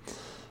pan.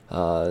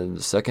 The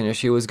second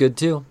issue was good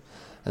too.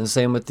 And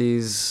same with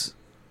these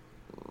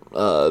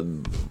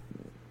homage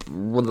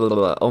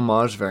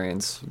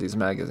variants, these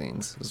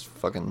magazines. It's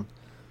fucking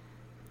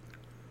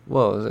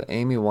Whoa, is it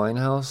Amy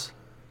Winehouse?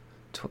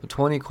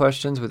 20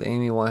 questions with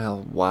Amy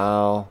Winehouse.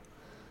 Wow.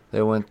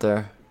 They went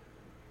there.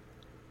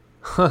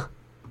 Huh.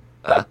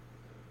 This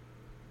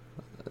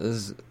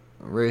is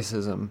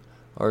racism.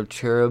 Are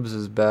cherubs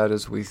as bad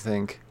as we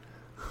think?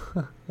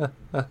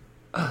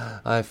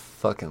 I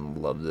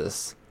fucking love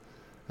this.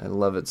 I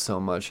love it so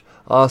much.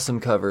 Awesome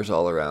covers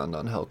all around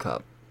on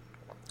Hellcop.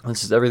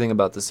 It's just everything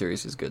about the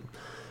series is good.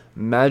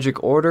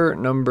 Magic Order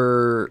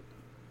number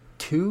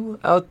 2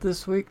 out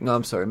this week. No,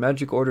 I'm sorry.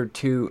 Magic Order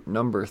 2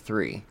 number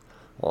 3.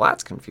 Well,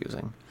 that's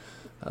confusing.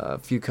 A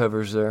few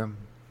covers there.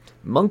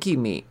 Monkey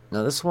Meat.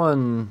 Now this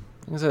one,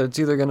 like I said, it's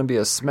either going to be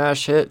a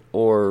smash hit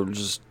or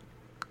just,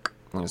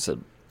 like I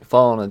said,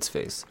 fall on its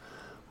face.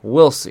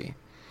 We'll see.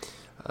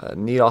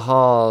 Nita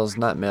Hall's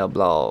Nightmare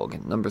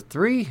Blog number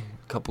 3. A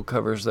couple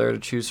covers there to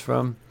choose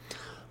from.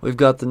 We've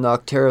got the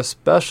Noctera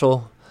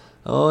Special.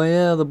 Oh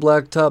yeah, the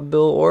Blacktop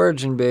Bill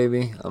Origin,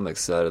 baby. I'm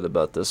excited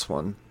about this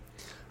one.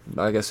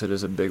 I guess it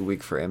is a big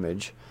week for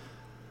Image.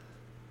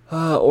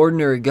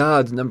 Ordinary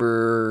Gods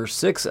number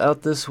 6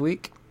 out this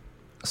week.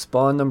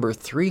 Spawn number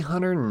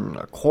 300 and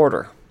a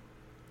quarter.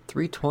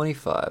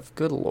 325.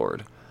 Good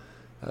lord.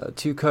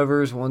 2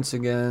 covers once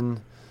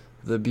again.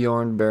 The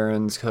Bjorn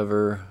Barons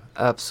cover.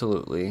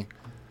 Absolutely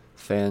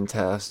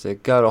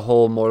fantastic. Got a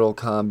whole Mortal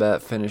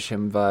Kombat finish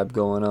him vibe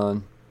going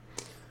on.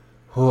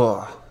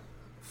 Whoa.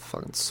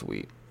 Fucking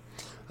sweet.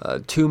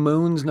 2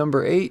 Moons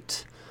number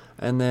 8.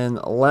 And then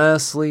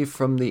lastly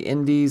from the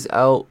indies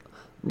out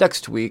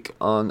next week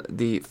on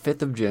the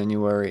 5th of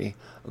January,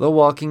 The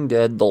Walking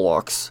Dead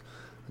Deluxe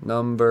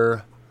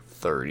number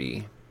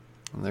 30.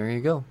 And there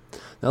you go.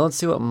 Now let's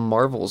see what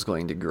Marvel's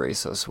going to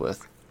grace us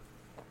with.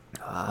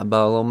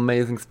 About a little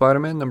Amazing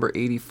Spider-Man number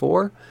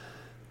 84.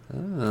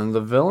 And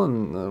the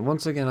villain,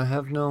 once again, I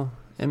have no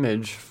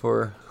image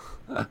for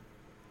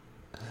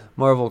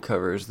Marvel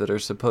covers that are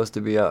supposed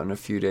to be out in a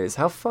few days.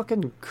 How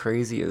fucking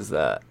crazy is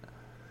that?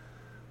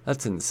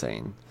 That's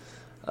insane.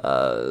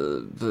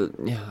 But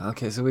yeah,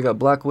 okay, so we got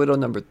Black Widow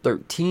number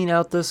 13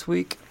 out this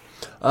week.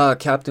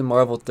 Captain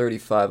Marvel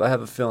 35. I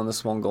have a feeling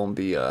this one gonna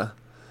be a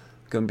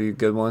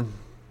good one.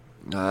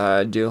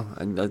 I do.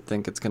 I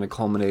think it's gonna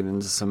culminate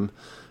into some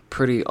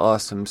pretty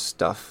awesome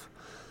stuff.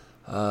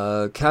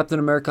 Captain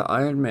America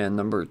Iron Man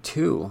number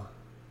 2.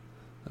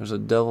 There's a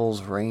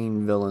Devil's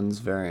Reign villains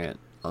variant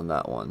on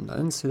that one. I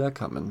didn't see that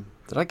coming.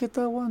 Did I get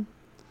that one?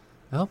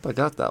 I hope I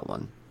got that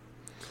one.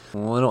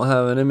 Well, I don't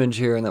have an image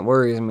here, and that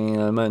worries me.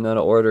 I might not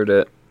have ordered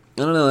it.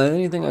 I don't know.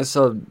 Anything I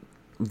saw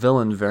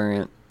villain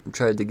variant I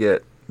tried to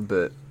get,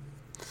 but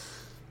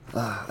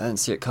I didn't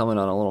see it coming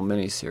on a little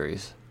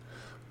mini-series.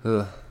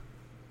 Ugh.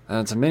 And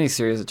it's a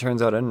mini-series. It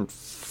turns out I didn't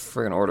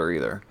friggin' order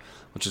either,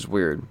 which is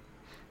weird.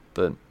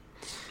 But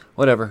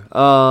whatever.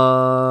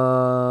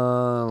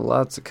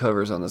 Lots of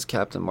covers on this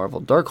Captain Marvel.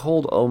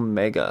 Darkhold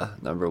Omega,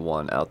 number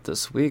 1, out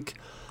this week.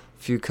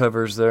 A few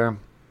covers there.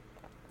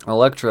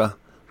 Elektra,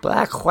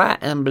 Black, White,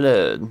 and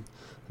Blood.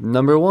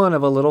 Number 1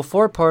 of a little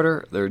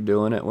 4-parter. They're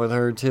doing it with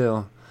her,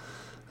 too.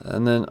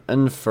 And then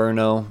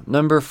Inferno,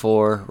 number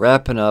 4,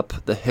 wrapping up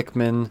the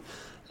Hickman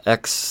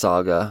X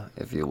saga,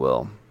 if you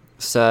will.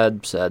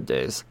 Sad, sad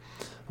days.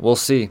 We'll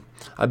see.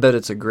 I bet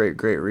it's a great,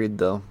 great read,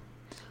 though.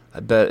 I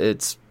bet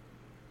it's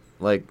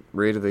like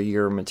Raid of the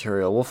Year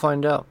material. We'll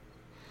find out.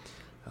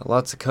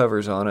 Lots of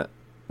covers on it.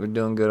 We're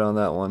doing good on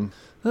that one.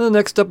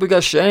 Next up, we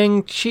got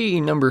Shang-Chi,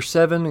 number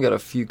 7. We got a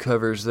few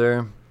covers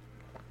there.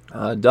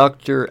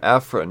 Dr.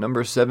 Aphra,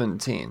 number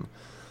 17.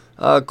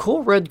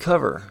 Cool red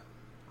cover.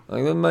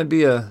 Like that might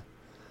be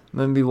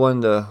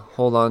one to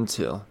hold on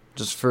to,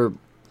 just for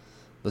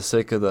the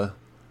sake of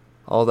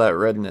all that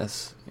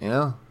redness. You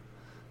know,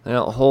 they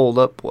don't hold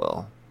up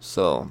well,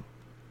 so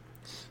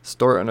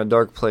store it in a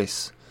dark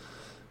place.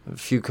 A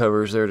few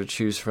covers there to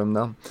choose from,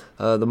 though.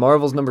 The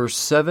Marvels number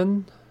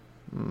 7.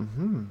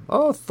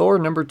 Oh, Thor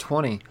number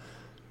 20.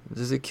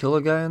 Does he kill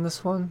a guy in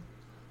this one?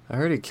 I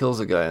heard he kills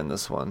a guy in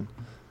this one,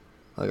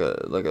 like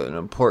an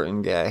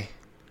important guy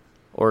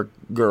or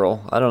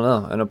girl. I don't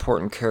know, an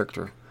important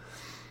character.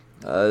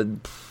 There's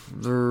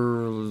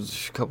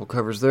a couple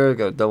covers there.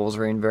 Got a Devil's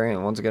Reign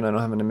variant. Once again, I don't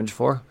have an image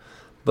for,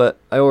 but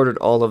I ordered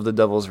all of the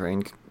Devil's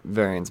Reign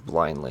variants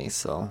blindly.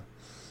 So,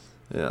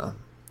 yeah.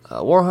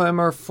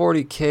 Warhammer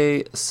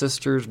 40k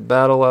Sisters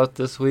Battle out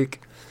this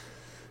week.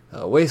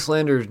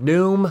 Wastelanders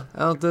Doom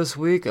out this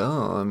week.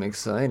 Oh, I'm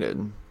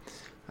excited.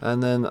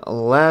 And then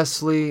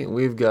lastly,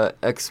 we've got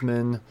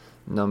X-Men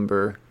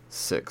number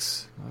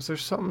 6. Was there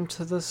something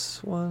to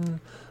this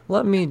one?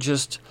 Let me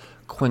just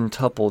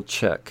quintuple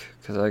check,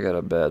 because I got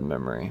a bad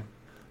memory.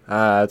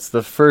 It's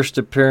the first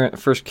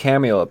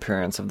cameo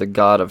appearance of the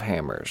God of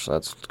Hammers.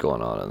 That's what's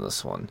going on in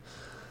this one.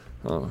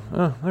 Oh,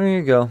 there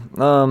you go.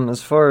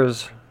 As far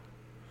as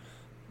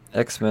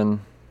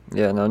X-Men,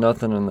 yeah, no,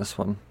 nothing in this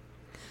one.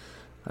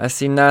 I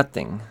see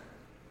nothing.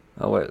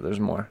 Oh, wait, there's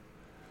more.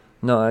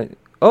 No,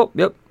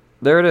 yep,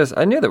 there it is.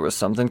 I knew there was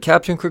something.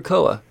 Captain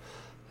Krakoa.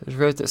 It's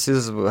right there. See,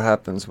 this is what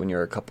happens when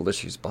you're a couple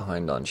issues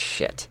behind on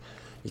shit.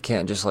 You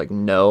can't just,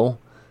 know.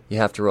 you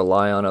have to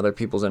rely on other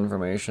people's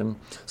information.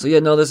 So yeah,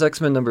 no, this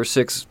X-Men number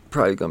 6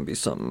 probably gonna be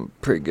something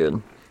pretty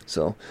good.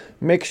 So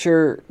make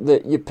sure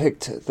that you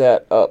picked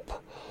that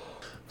up.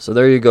 So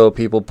there you go,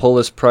 people. Pull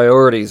list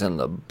priorities in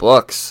the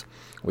books.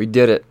 We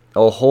did it.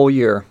 A whole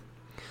year.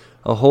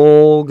 A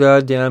whole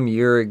goddamn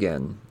year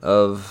again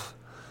of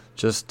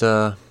just,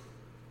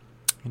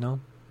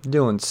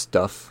 doing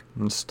stuff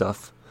and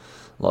stuff.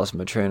 Lost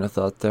my train of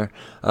thought there.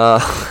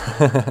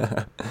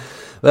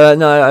 But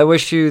no, I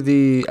wish you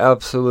the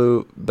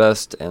absolute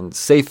best and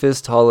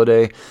safest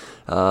holiday.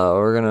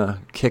 We're gonna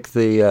kick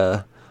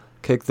the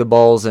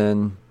balls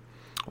in,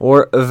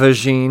 or a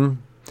vagine,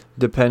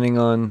 depending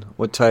on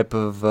what type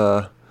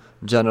of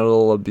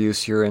genital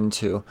abuse you're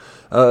into.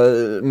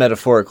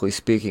 Metaphorically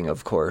speaking,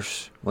 of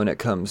course, when it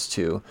comes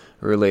to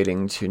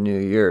relating to New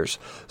Year's.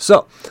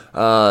 So,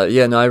 I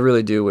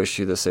really do wish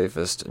you the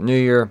safest New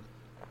Year.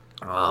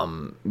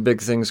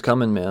 Big things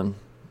coming, man.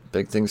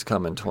 Big things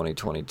coming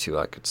 2022.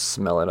 I could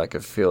smell it, I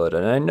could feel it,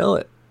 and I know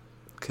it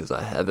because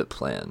I have it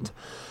planned.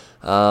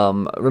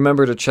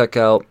 Remember to check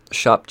out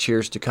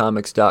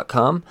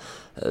shopcheerstocomics.com.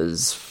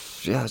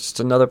 It's just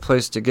another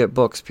place to get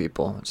books,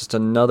 people. Just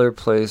another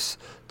place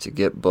to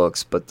get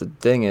books. But the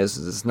thing is,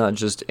 it's not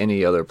just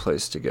any other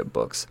place to get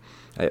books.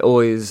 I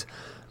always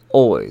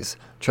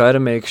try to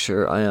make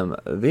sure I am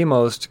the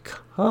most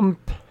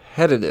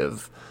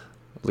competitively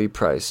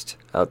priced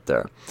out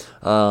there.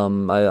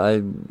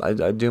 I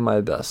do my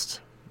best.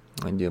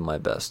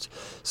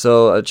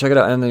 So check it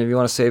out. And then if you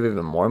want to save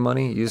even more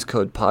money, use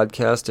code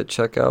podcast at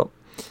checkout.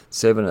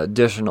 Save an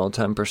additional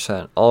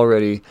 10%.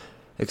 Already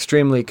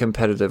extremely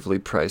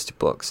competitively priced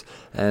books.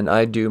 And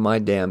I do my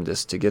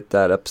damnedest to get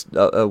that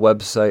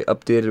website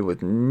updated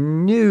with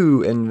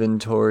new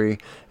inventory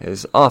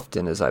as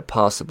often as I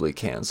possibly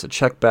can. So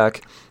check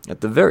back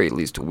at the very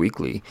least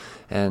weekly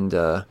and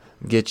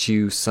get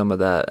you some of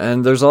that.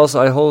 And there's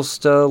also, I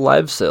host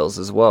live sales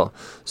as well.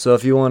 So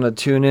if you want to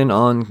tune in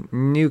on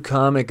New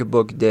Comic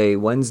Book Day,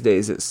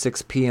 Wednesdays at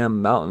 6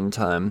 p.m. Mountain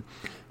Time,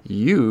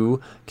 you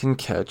can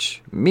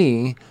catch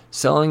me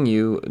selling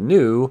you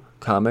new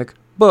comic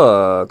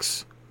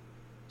books.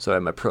 Sorry,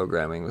 my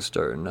programming was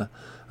starting to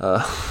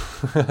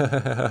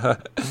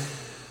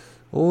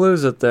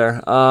lose it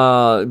there.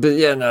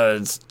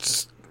 It's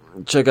just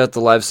check out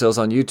the live sales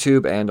on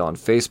YouTube and on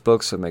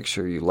Facebook. So make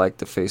sure you like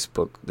the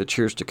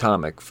Cheers to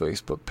Comic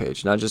Facebook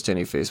page, not just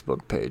any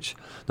Facebook page,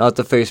 not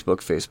the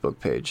Facebook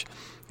page,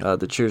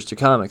 the Cheers to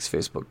Comics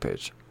Facebook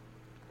page.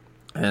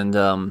 And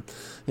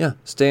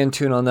stay in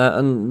tune on that,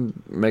 and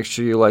make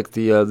sure you like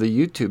the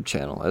YouTube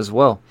channel as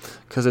well,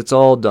 because it's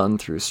all done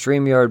through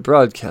StreamYard,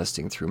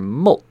 broadcasting through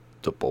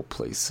multiple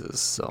places.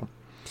 So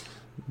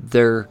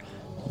there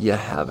you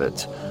have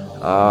it.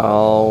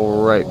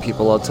 All right,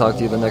 people, I'll talk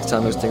to you the next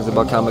time there's things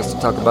about comics to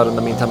talk about. In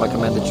the meantime, I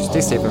command that you stay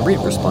safe and read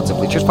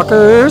responsibly. Cheers,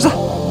 fuckers!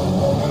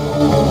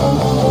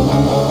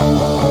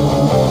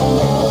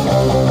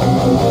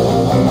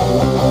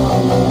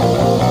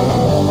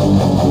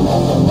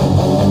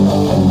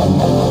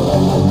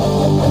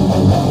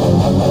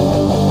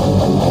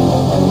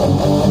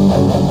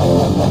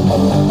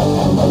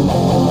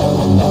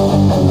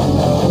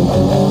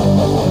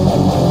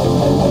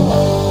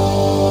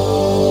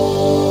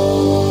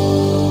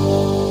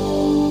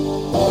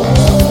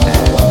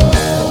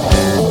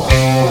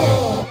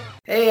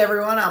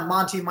 I'm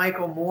Monty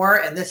Michael Moore,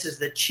 and this is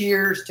the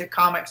Cheers to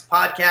Comics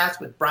podcast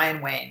with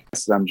Brian Wayne.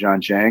 I'm John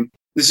Chang.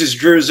 This is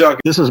Drew Zuck.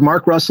 This is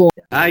Mark Russell.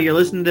 You're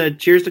listening to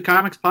Cheers to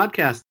Comics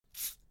podcast.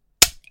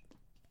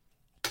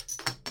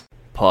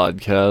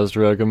 Podcast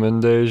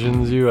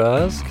recommendations, you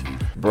ask?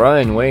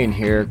 Brian Wayne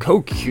here,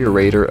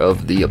 co-curator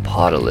of The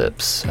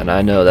Apocalypse. And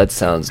I know that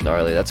sounds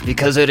gnarly. That's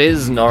because it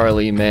is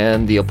gnarly,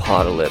 man. The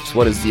Apocalypse.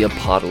 What is The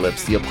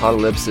Apocalypse? The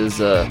Apocalypse is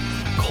a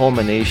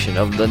culmination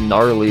of the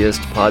gnarliest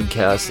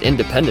podcasts,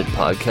 independent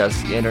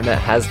podcasts the internet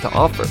has to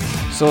offer.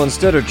 So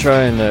instead of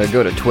trying to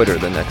go to Twitter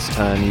the next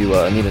time you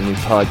need a new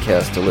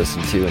podcast to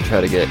listen to and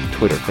try to get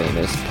Twitter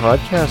famous,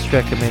 podcast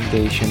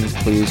recommendations,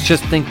 please.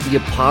 Just think The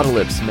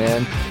Apocalypse,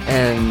 man.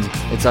 And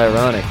it's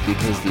ironic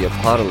because The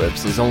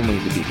Apocalypse is only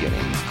the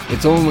beginning.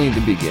 It's only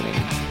the beginning.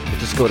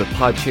 Just go to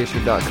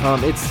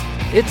podchaser.com.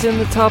 It's in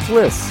the top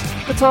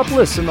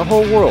lists in the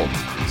whole world.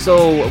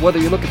 So whether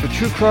you're looking for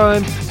true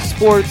crime,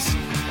 sports,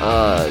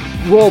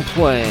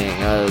 role-playing,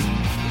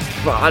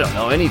 I don't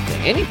know,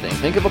 anything.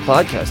 Think of a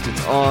podcast.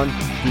 It's on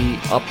The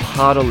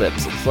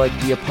Apocalypse. It's like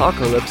the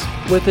apocalypse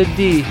with a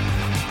D.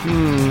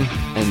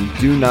 And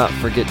do not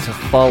forget to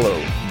follow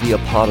The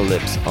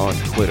Apocalypse on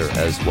Twitter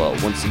as well.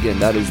 Once again,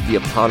 that is The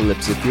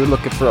Apocalypse. If you're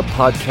looking for a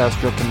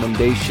podcast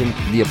recommendation,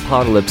 The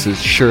Apocalypse is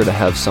sure to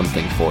have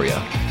something for you.